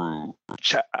been through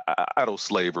chattel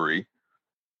slavery,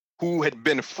 who had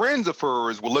been friends of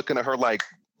hers, were looking at her like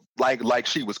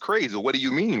she was crazy. What do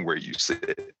you mean where you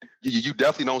sit? You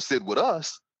definitely don't sit with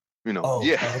us. You know,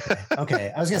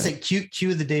 Okay. I was gonna say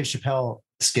cue the Dave Chappelle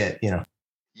skit, you know.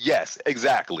 Yes,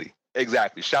 exactly.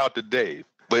 Shout out to Dave.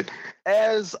 But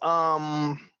as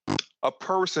a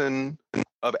person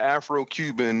of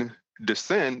Afro-Cuban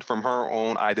descent from her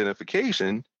own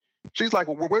identification, she's like,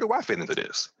 well, where do I fit into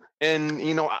this? And,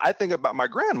 you know, I think about my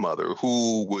grandmother,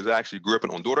 who was actually grew up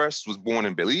in Honduras, was born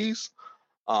in Belize.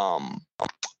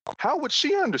 How would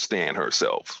she understand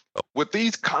herself? Would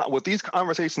these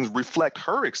conversations reflect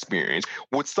her experience?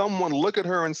 Would someone look at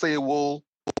her and say, well,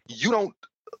 you're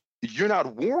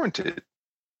not warranted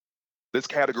this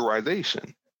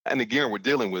categorization? And again, we're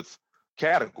dealing with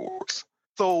categories.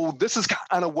 So this is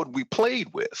kind of what we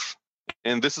played with.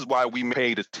 And this is why we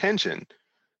paid attention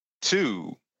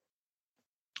to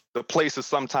the places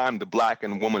sometimes the Black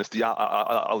and womanist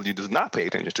theology does not pay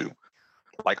attention to.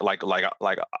 Like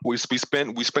we spent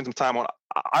some time on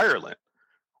Ireland.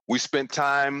 We spent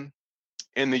time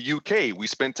in the UK. We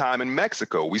spent time in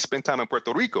Mexico. We spent time in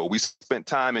Puerto Rico. We spent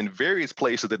time in various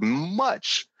places that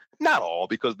not all,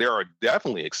 because there are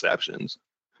definitely exceptions,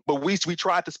 but we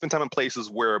tried to spend time in places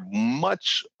where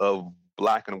much of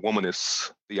Black and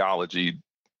womanist theology,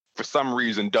 for some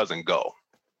reason, doesn't go.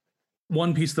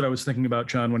 One piece that I was thinking about,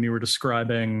 John, when you were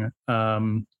describing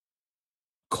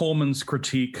Coleman's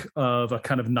critique of a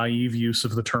kind of naive use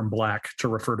of the term Black to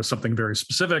refer to something very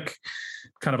specific,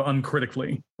 kind of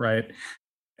uncritically, right?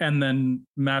 And then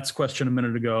Matt's question a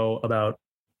minute ago about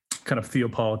kind of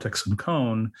theopolitics and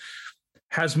Cone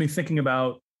has me thinking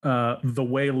about the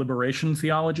way liberation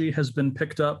theology has been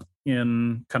picked up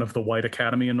in kind of the white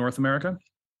academy in North America.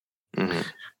 Mm-hmm.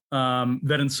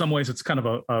 That in some ways it's kind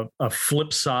of a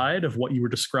flip side of what you were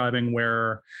describing,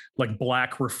 where like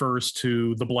Black refers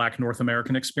to the Black North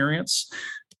American experience,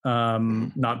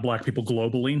 not Black people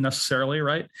globally necessarily,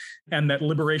 right? And that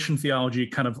liberation theology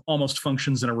kind of almost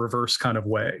functions in a reverse kind of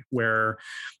way, where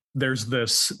there's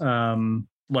this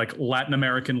like Latin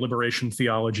American liberation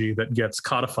theology that gets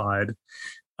codified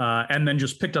and then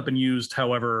just picked up and used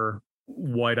however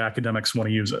white academics want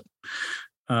to use it.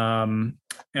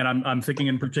 And I'm thinking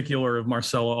in particular of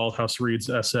Marcella Althouse Reed's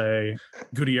essay,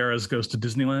 Gutierrez Goes to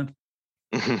Disneyland.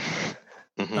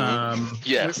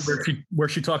 Yes. Where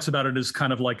she talks about it as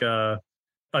kind of like a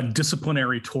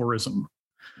disciplinary tourism.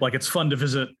 Like it's fun to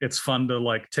visit. It's fun to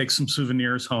like take some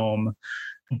souvenirs home.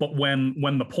 But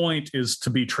when the point is to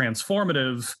be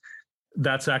transformative,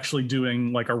 that's actually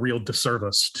doing like a real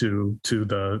disservice to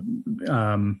the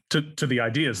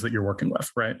ideas that you're working with,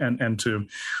 right? And to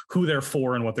who they're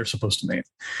for and what they're supposed to mean.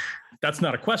 That's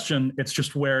not a question. It's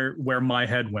just where my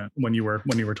head went when you were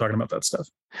talking about that stuff.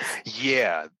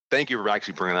 Yeah, thank you for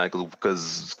actually bringing that,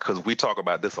 because we talk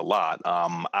about this a lot.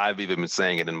 I've even been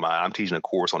saying it I'm teaching a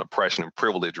course on oppression and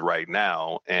privilege right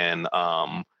now, and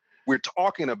we're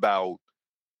talking about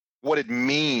what it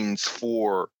means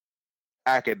for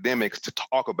academics to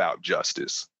talk about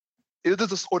justice. It is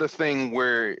the sort of thing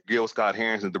where Gill Scott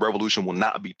Heron said the revolution will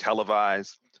not be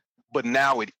televised, but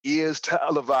now it is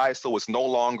televised, so it's no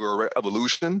longer a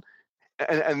revolution.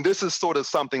 And this is sort of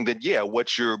something that,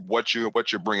 what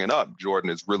you're bringing up, Jordan,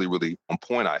 is really, really on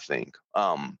point, I think.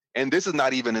 And this is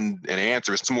not even an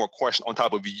answer; it's more a question on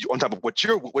top of what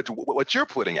you're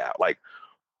putting out. Like,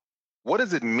 what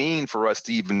does it mean for us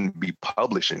to even be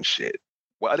publishing shit?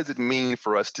 What does it mean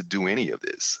for us to do any of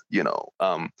this? You know,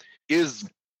 is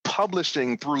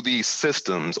publishing through these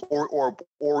systems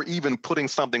or even putting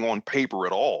something on paper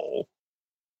at all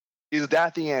is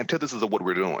that the antithesis of what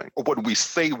we're doing or what we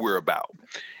say we're about?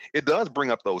 It does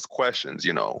bring up those questions,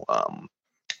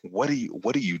 what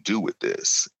do you do with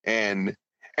this? And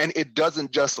it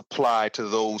doesn't just apply to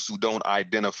those who don't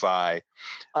identify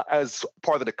as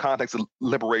part of the context of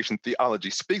liberation theology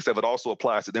speaks of. It also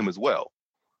applies to them as well,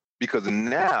 because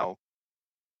now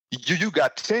you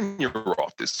got tenure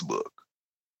off this book.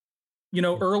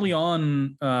 Early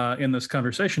on in this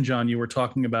conversation, John, you were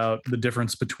talking about the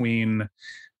difference between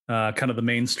kind of the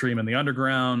mainstream and the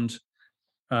underground,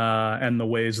 and the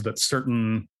ways that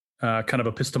certain kind of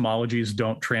epistemologies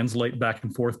don't translate back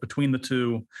and forth between the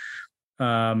two.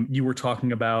 You were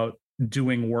talking about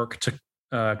doing work to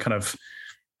kind of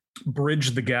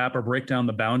bridge the gap or break down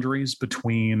the boundaries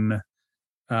between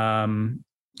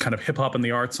kind of hip hop and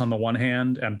the arts on the one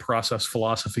hand and process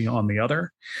philosophy on the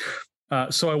other.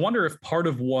 So I wonder if part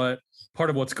of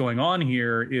what's going on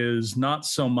here is not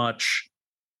so much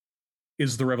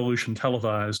is the revolution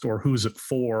televised or who's it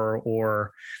for,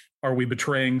 or are we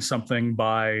betraying something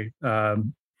by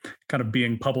kind of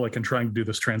being public and trying to do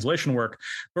this translation work,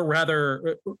 but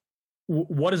rather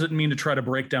what does it mean to try to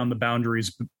break down the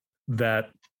boundaries that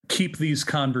keep these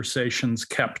conversations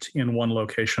kept in one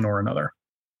location or another?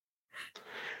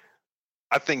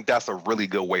 I think that's a really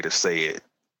good way to say it.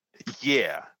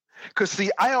 Yeah. Because see,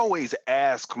 I always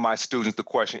ask my students the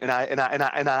question, and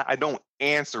I don't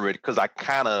answer it because I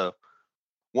kind of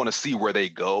want to see where they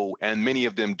go, and many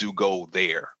of them do go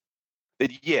there.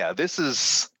 That yeah, this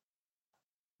is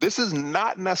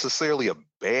not necessarily a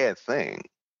bad thing,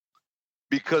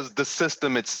 because the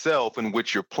system itself in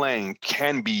which you're playing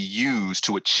can be used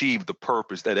to achieve the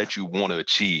purpose that you want to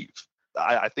achieve.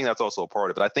 I think that's also a part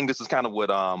of it. I think this is kind of what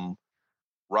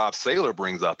Rob Saylor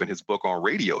brings up in his book on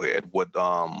Radiohead, what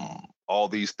all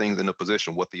these things in the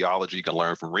position, what theology can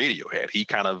learn from Radiohead. He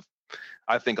kind of,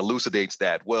 I think, elucidates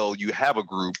that. Well, you have a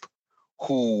group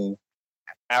who,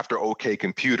 after OK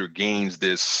Computer, gains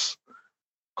this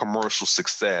commercial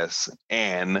success,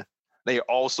 and they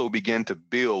also begin to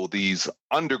build these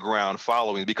underground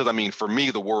followings. Because, I mean, for me,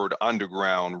 the word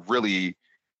underground really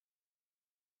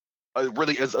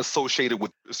is associated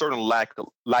with a certain lack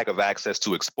of access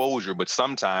to exposure, but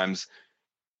sometimes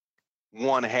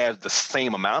one has the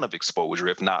same amount of exposure,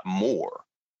 if not more,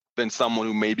 than someone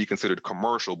who may be considered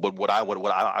commercial. But what I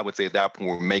would say at that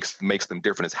point makes them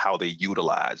different is how they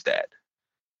utilize that.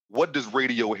 What does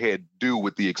Radiohead do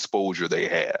with the exposure they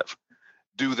have?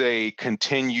 Do they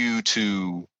continue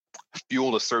to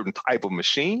fuel a certain type of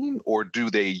machine, or do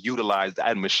they utilize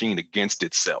that machine against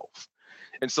itself?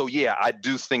 And so, yeah, I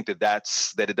do think that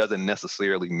it doesn't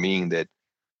necessarily mean that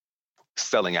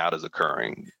selling out is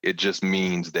occurring. It just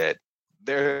means that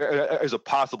there is a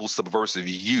possible subversive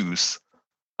use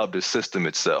of the system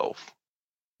itself.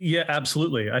 Yeah,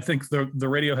 absolutely. I think the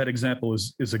Radiohead example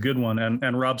is a good one,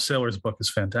 and Rob Saylor's book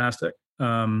is fantastic.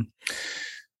 The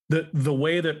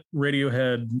way that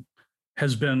Radiohead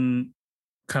has been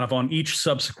kind of on each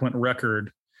subsequent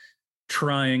record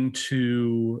trying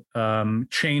to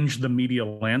change the media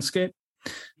landscape,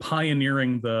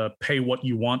 pioneering the pay what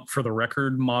you want for the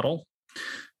record model.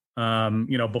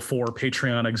 Before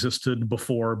Patreon existed,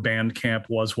 before Bandcamp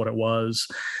was what it was.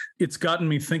 It's gotten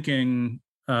me thinking,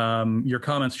 your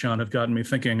comments, John, have gotten me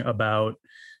thinking about,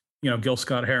 Gil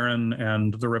Scott-Heron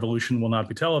and The Revolution Will Not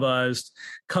Be Televised,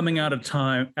 coming out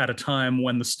at a time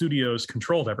when the studios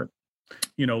controlled everything.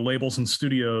 Labels and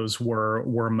studios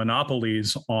were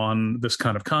monopolies on this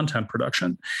kind of content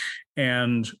production.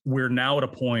 And we're now at a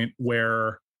point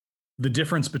where the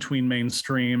difference between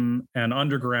mainstream and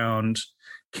underground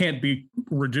can't be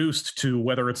reduced to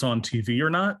whether it's on TV or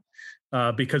not,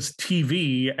 because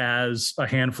TV as a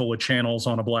handful of channels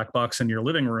on a black box in your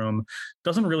living room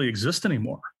doesn't really exist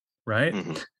anymore, right?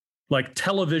 Mm-hmm. Like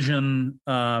television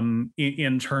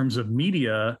in terms of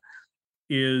media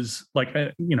is like,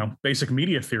 basic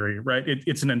media theory, right?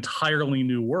 It's an entirely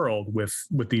new world with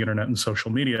the internet and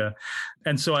social media.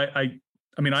 And so I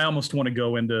almost want to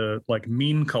go into like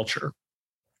meme culture.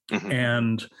 Mm-hmm.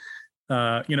 And,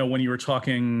 when you were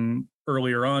talking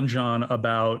earlier on, John,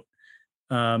 about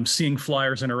seeing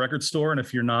flyers in a record store, and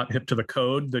if you're not hip to the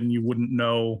code, then you wouldn't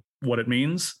know what it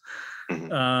means.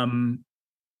 Mm-hmm.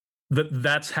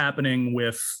 That's happening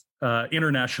with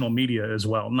international media as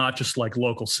well, not just like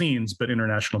local scenes, but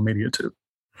international media too.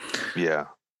 Yeah,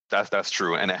 that's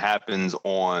true. And it happens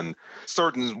on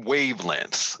certain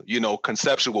wavelengths,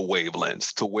 conceptual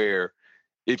wavelengths, to where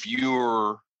if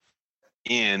you're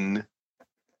in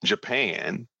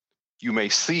Japan, you may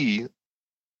see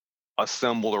a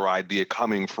symbol or idea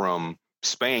coming from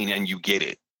Spain and you get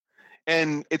it.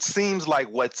 And it seems like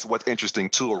what's interesting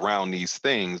too around these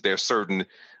things, there's certain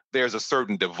there's a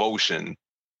certain devotion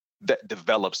that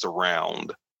develops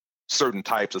around certain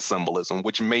types of symbolism,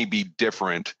 which may be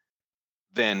different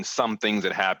than some things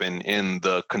that happen in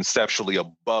the conceptually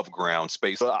above ground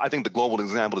space. So I think the global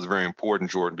example is very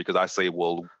important, Jordan, because I say,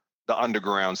 well, the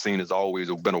underground scene has always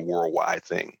been a worldwide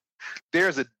thing.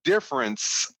 There's a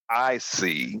difference I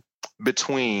see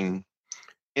between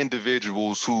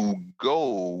individuals who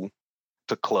go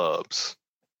to clubs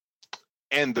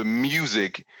and the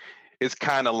music is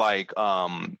kind of like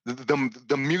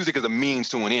the music is a means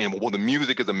to an end. Well, the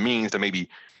music is a means to maybe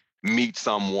meet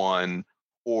someone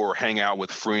or hang out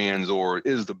with friends, or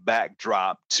is the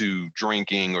backdrop to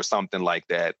drinking or something like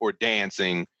that, or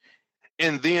dancing.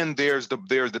 And then there's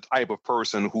the type of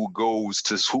person who goes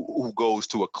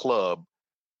to a club.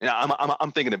 And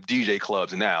I'm thinking of DJ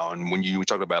clubs now. And when you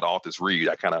talk about Altus Reed,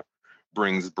 that kind of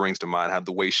brings to mind how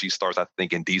the way she starts, I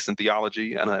think, in Decent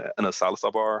Theology and a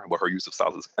salsa bar, where her use of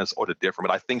salsa is kind of sort of different,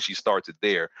 but I think she starts it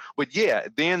there. But yeah,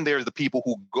 then there's the people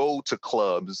who go to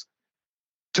clubs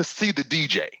to see the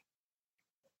DJ.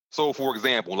 So, for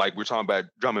example, like we're talking about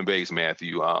drum and bass,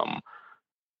 Matthew.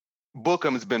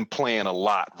 Bookham's been playing a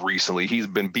lot recently. He's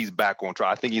back on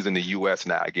trial. I think he's in the U.S.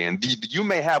 now again. You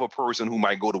may have a person who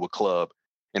might go to a club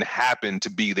and happen to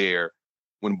be there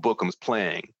when Bookham's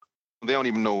playing. They don't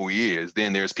even know who he is.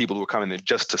 Then there's people who are coming there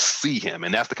just to see him,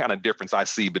 and that's the kind of difference I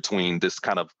see between this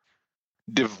kind of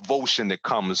devotion that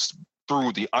comes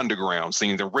through the underground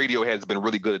scenes. And Radiohead has been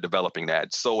really good at developing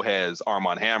that. So has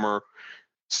Armand Hammer.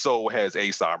 So has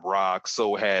A$AP Rock,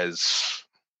 so has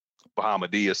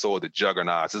Bahamadia, so are the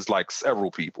Juggernauts. It's like several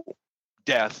people.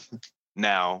 Death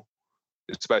now,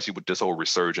 especially with this whole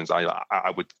resurgence,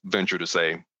 I would venture to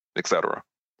say, etc.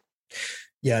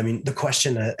 Yeah, I mean, the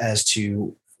question as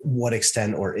to what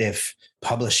extent or if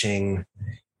publishing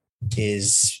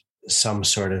is some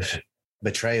sort of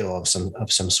betrayal of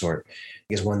some sort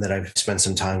is one that I've spent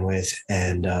some time with,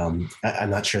 and I'm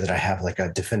not sure that I have like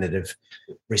a definitive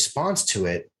response to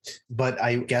it, but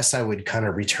I guess I would kind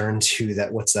of return to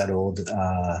that. What's that old?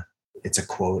 It's a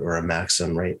quote or a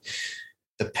maxim, right?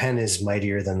 The pen is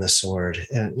mightier than the sword,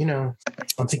 and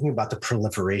I'm thinking about the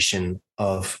proliferation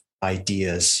of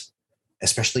ideas,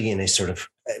 especially in a sort of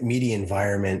media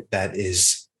environment that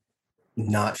is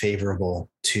not favorable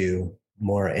to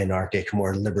more anarchic,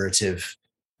 more liberative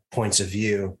points of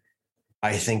view.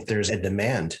 I think there's a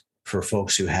demand for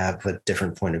folks who have a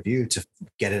different point of view to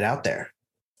get it out there.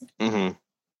 Mm-hmm.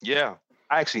 Yeah.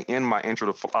 I actually, in my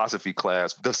intro to philosophy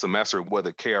class this semester, with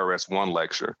a KRS-One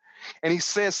lecture, and he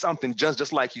says something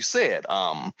just like you said,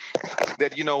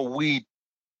 that,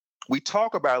 we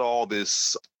talk about all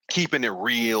this keeping it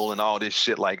real and all this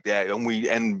shit like that.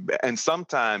 And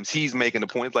sometimes he's making the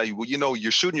point like, well,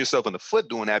 you're shooting yourself in the foot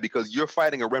doing that, because you're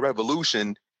fighting a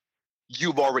revolution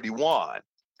you've already won.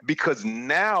 Because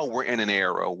now we're in an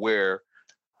era where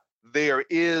there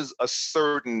is a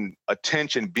certain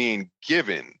attention being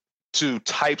given to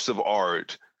types of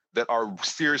art that are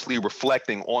seriously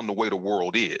reflecting on the way the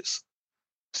world is.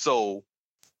 So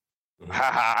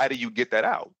how do you get that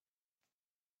out?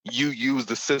 You use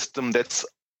the system that's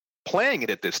playing it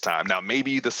at this time. Now,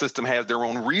 maybe the system has their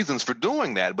own reasons for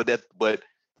doing that, but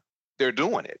they're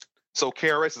doing it. So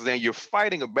KRS is saying you're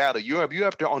fighting a battle. You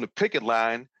have to on the picket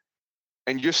line,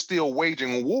 and you're still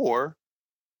waging war,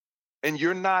 and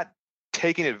you're not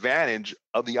taking advantage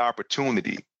of the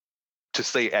opportunity to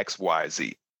say X, Y,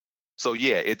 Z. So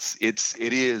yeah, it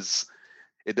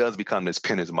does become this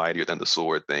pen is mightier than the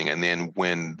sword thing. And then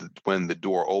when the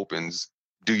door opens,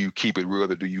 do you keep it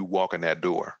real or do you walk in that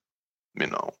door?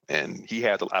 And he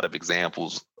has a lot of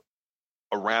examples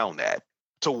around that,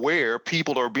 to where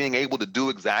people are being able to do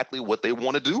exactly what they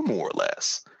want to do, more or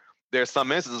less. There's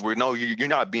some instances where, no, you're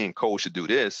not being coached to do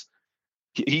this.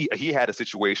 He had a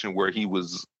situation where he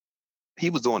was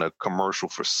doing a commercial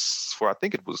for I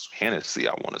think it was Hennessy,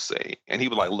 I want to say. And he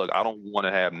was like, look, I don't want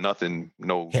to have nothing,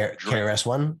 no drink.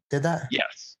 KRS-One did that?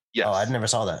 Yes. Oh, I never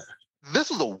saw that. This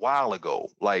was a while ago.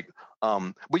 But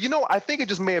I think it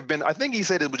just may have been, I think he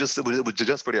said it was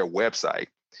just for their website.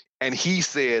 And he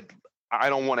said, I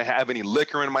don't want to have any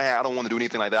liquor in my hand. I don't want to do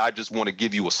anything like that. I just want to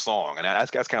give you a song. And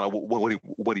that's kind of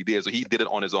what he did. So he did it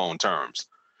on his own terms.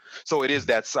 So it is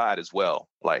that side as well.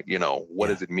 Like, what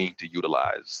does it mean to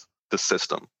utilize the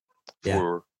system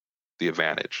for the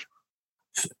advantage?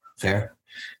 Fair.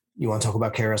 You want to talk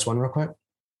about KRS-One real quick?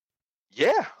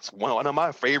 Yeah, it's one of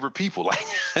my favorite people.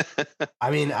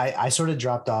 I mean, I sort of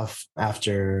dropped off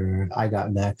after I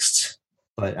got next,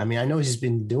 but I mean, I know he's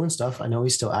been doing stuff. I know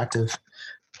he's still active,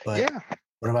 but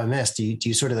what have I missed? Do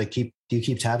you sort of keep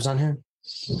tabs on him?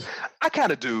 I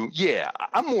kind of do. Yeah,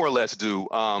 I more or less do.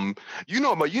 You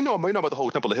know about the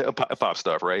whole Temple of Hip Hop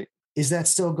stuff, right? Is that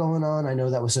still going on? I know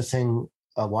that was a thing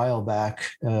a while back.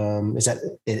 Is that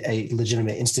a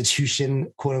legitimate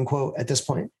institution, quote unquote, at this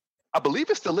point? I believe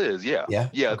it still is. Yeah.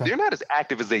 Yeah. Okay. They're not as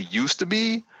active as they used to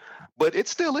be, but it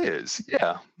still is.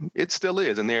 Yeah, it still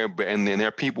is. And there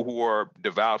are people who are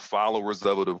devout followers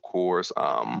of it, of course.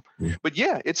 But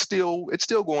yeah, it's still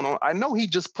going on. I know he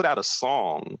just put out a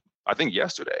song, I think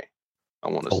yesterday, I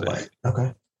want to say. Right.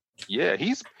 Okay. Yeah,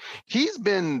 he's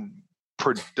been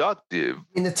productive.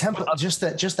 In the temple, just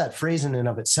that phrase in and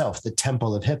of itself, the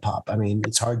temple of hip hop. I mean,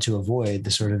 it's hard to avoid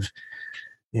the sort of,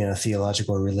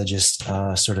 theological or religious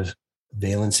sort of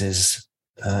valences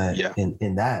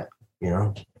in that,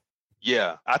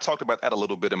 Yeah, I talked about that a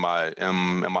little bit in my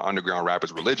Underground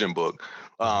Rappers Religion book,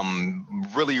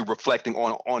 really reflecting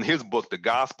on his book, The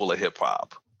Gospel of Hip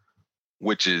Hop,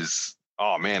 which is,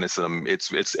 oh man, it's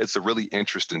a really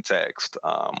interesting text,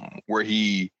 where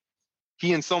he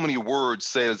in so many words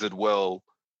says that, well,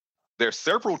 there's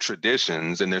several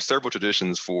traditions, and there's several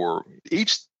traditions for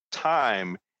each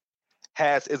time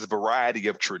has its variety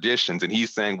of traditions, and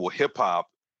he's saying, well, hip hop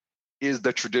is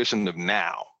the tradition of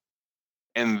now.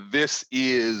 And this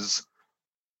is,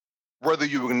 whether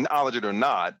you acknowledge it or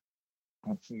not,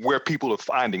 where people are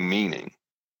finding meaning.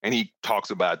 And he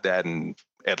talks about that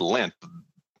at length.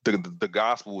 The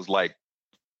gospel was like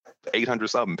 800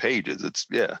 something pages.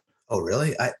 Oh,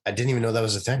 really? I didn't even know that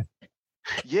was a thing.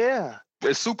 Yeah,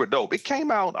 it's super dope. It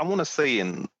came out, I want to say,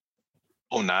 in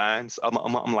 2009.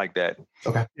 I'm like that.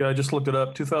 Okay. Yeah, I just looked it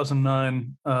up.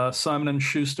 2009. Simon &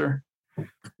 Schuster.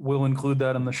 We'll include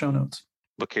that in the show notes.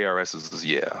 But KRS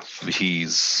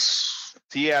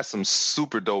he has some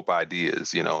super dope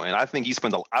ideas, and I think he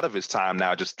spends a lot of his time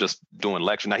now just doing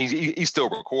lectures. Now he's still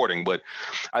recording, but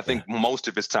I think most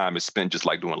of his time is spent just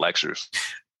like doing lectures.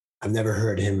 I've never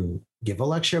heard him give a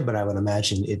lecture, but I would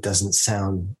imagine it doesn't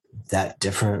sound that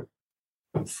different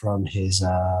from his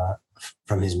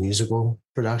musical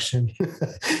production.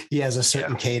 He has a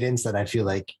certain cadence that I feel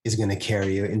like is going to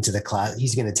carry you into the class.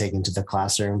 He's going to take into the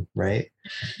classroom, right?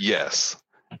 Yes,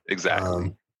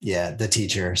 exactly. The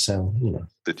teacher. So,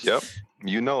 Yep.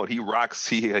 He rocks.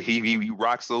 He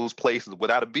rocks those places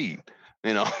without a beat.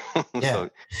 Yeah. So,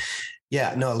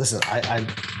 yeah. No, listen.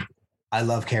 I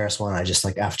love KRS-One. I just,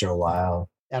 like, after a while,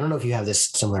 I don't know if you have this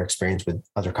similar experience with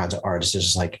other kinds of artists. It's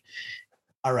just like,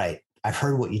 all right, I've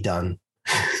heard what you've done.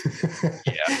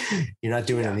 You're not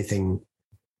doing anything,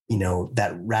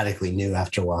 that radically new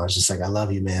after a while. It's just like, I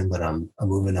love you, man, but I'm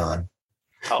moving on.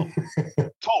 Oh,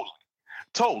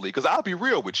 totally. Because I'll be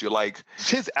real with you. Like,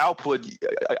 his output,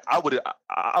 I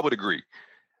would agree.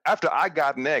 After I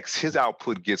Got Next, his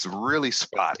output gets really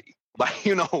spotty. Like,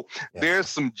 there's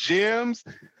some gems,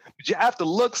 but you have to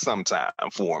look sometime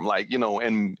for him. Like,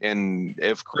 and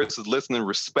if Chris is listening,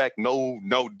 respect,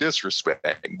 no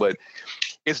disrespect, but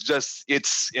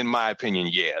it's in my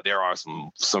opinion, there are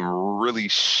some really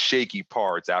shaky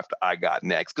parts after I Got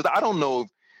Next. Because I don't know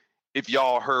if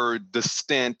y'all heard the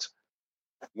stint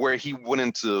where he went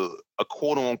into a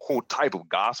quote unquote type of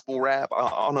gospel rap. I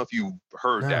don't know if you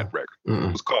heard that record. Mm-mm.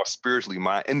 It was called Spiritually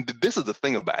Mine. And this is the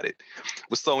thing about it. It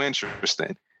was so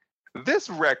interesting. This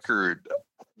record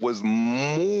was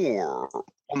more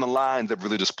on the lines of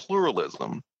religious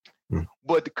pluralism,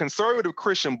 but the conservative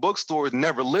Christian bookstores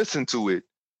never listened to it.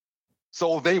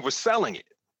 So they were selling it.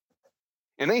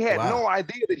 And they had no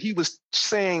idea that he was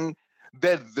saying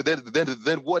that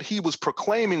what he was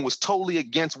proclaiming was totally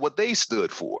against what they stood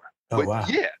for.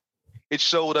 It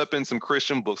showed up in some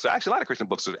Christian books. Actually, a lot of Christian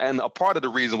books. And a part of the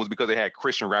reason was because they had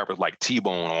Christian rappers like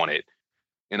T-Bone on it.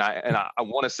 And I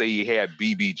want to say he had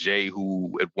BBJ,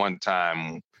 who at one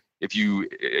time, if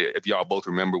y'all both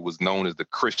remember, was known as the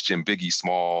Christian Biggie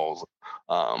Smalls.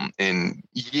 But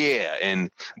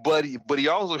he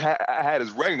also had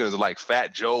his regulars like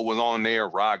Fat Joe was on there,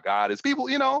 Rock Goddess, people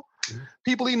he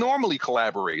normally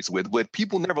collaborates with, but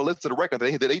people never listen to the record.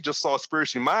 They just saw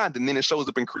Spiritually Mind, and then it shows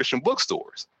up in Christian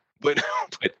bookstores. But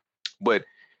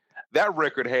that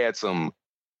record had some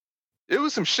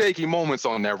shaky moments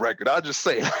on that record. I'll just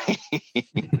say.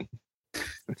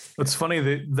 It's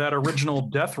funny that original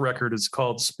Death record is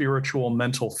called Spiritual,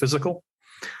 Mental, Physical.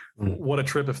 What a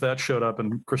trip if that showed up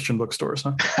in Christian bookstores,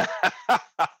 huh?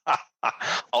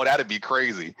 Oh, that'd be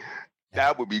crazy.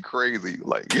 That would be crazy.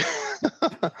 Like,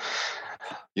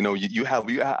 you have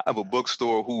a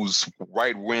bookstore who's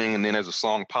right wing, and then there's a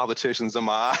song "Politicians in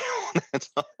My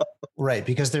Eye." Right,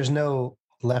 because there's no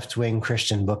left wing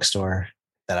Christian bookstore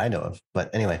that I know of.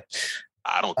 But anyway,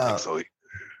 I don't think so.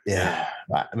 Yeah,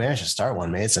 I mean, I should start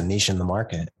one, man. It's a niche in the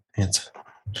market.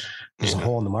 there's a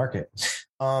hole in the market.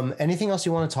 Anything else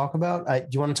you want to talk about? Do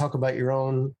you want to talk about your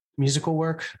own musical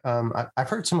work? I've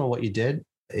heard some of what you did.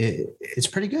 It's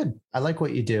pretty good. I like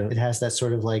what you do. It has that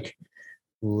sort of like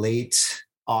late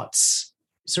aughts,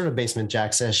 sort of Basement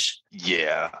Jacks-ish.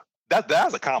 Yeah.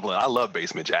 That's a compliment. I love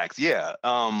Basement Jacks. Yeah.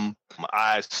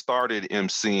 I started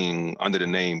emceeing under the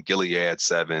name Gilead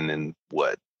 7 in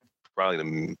probably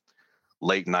the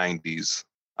late 90s,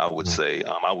 I would say.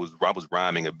 I was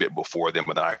rhyming a bit before then,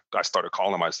 but I started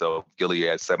calling myself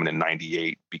Gilead 7 in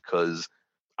 98 because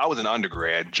I was an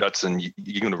undergrad, Judson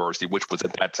University, which was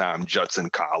at that time Judson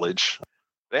College.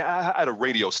 I had a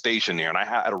radio station there, and I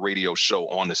had a radio show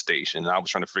on the station, and I was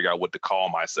trying to figure out what to call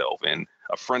myself. And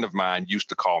a friend of mine used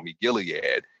to call me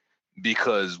Gilead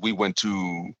because we went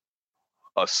to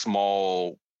a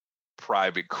small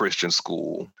private Christian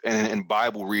school. And in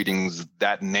Bible readings,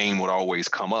 that name would always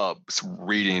come up,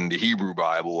 reading the Hebrew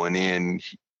Bible. And then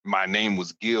my name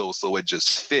was Gill, so it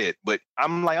just fit. But I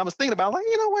was thinking about,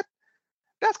 you know what?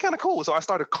 That's kind of cool. So I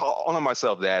started calling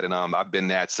myself that, and I've been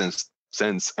that since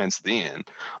then.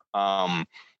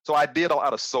 So I did a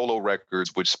lot of solo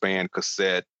records, which spanned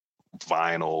cassette,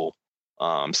 vinyl,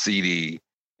 CD.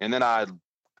 And then I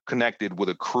connected with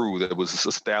a crew that was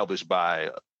established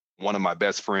by one of my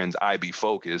best friends, IB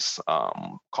Focus,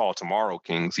 called Tomorrow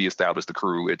Kings. He established the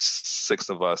crew. It's 6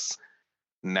 of us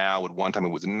now. At one time, it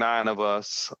was 9 of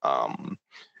us.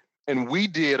 And we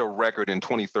did a record in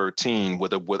 2013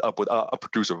 with a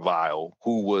producer, Vile,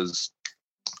 who was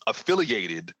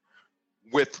affiliated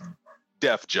with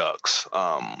Def Jux.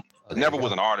 Never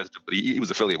was an artist, but he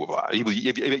was affiliated with Vile.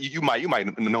 You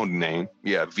might know the name.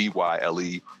 Yeah,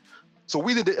 VYLE. So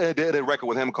we did a record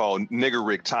with him called Nigger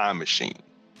Rig Time Machine,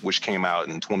 which came out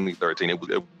in 2013.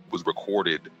 It was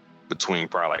recorded between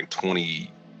probably like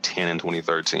 2010 and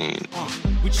 2013.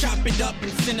 We chop it up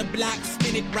and send a block,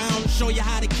 spin it round, show you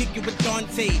how to kick it with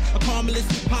Dante. A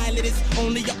carmelist pilot is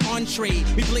only your entree.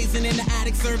 We blazing in the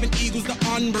attic, serving eagles the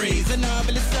hombres. A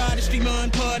novelist artistry, man,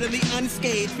 part of the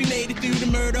unscathed. We made it through the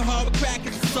murder, harbor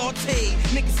crackers and saute.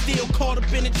 Niggas still caught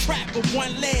up in a trap with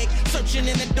one leg, searching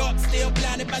in the dark, still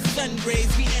blinded by sun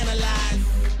rays. We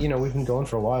analyze. You know, we've been going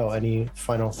for a while. Any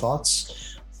final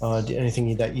thoughts?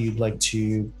 Anything that you'd like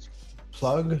to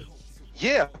plug?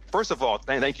 Yeah, first of all,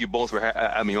 thank you both for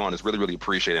having me on. It's really, really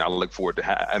appreciated. I look forward to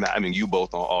having you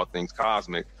both on All Things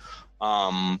Cosmic.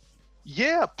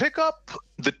 Pick up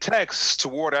the text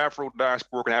toward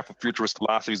Afro-diasporic and Afrofuturist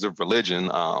philosophies of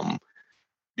religion,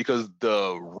 because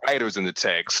the writers in the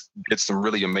text did some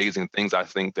really amazing things, I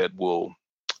think, that will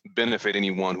benefit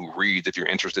anyone who reads. If you're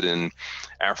interested in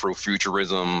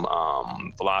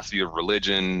Afrofuturism, philosophy of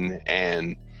religion,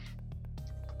 and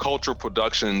cultural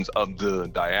productions of the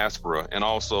diaspora, and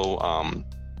also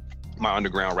My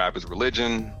Underground Rap is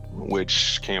Religion,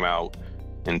 which came out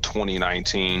in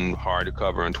 2019,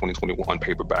 hardcover in 2021,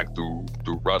 paperback through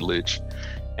Routledge.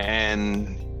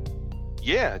 And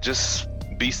yeah, just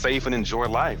be safe and enjoy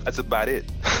life. That's about it.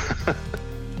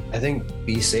 I think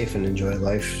be safe and enjoy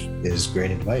life is great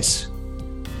advice.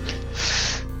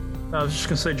 I was just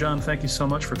going to say, John, thank you so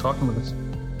much for talking with us.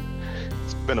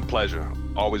 It's been a pleasure.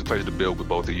 Always a pleasure to build with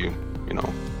both of you, you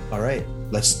know. All right.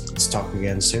 Let's talk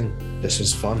again soon. This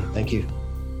is fun. Thank you.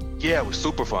 Yeah, it was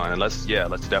super fun. And let's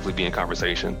definitely be in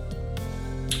conversation.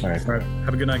 All right. All right.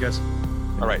 Have a good night, guys.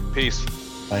 All right. Peace.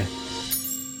 Bye.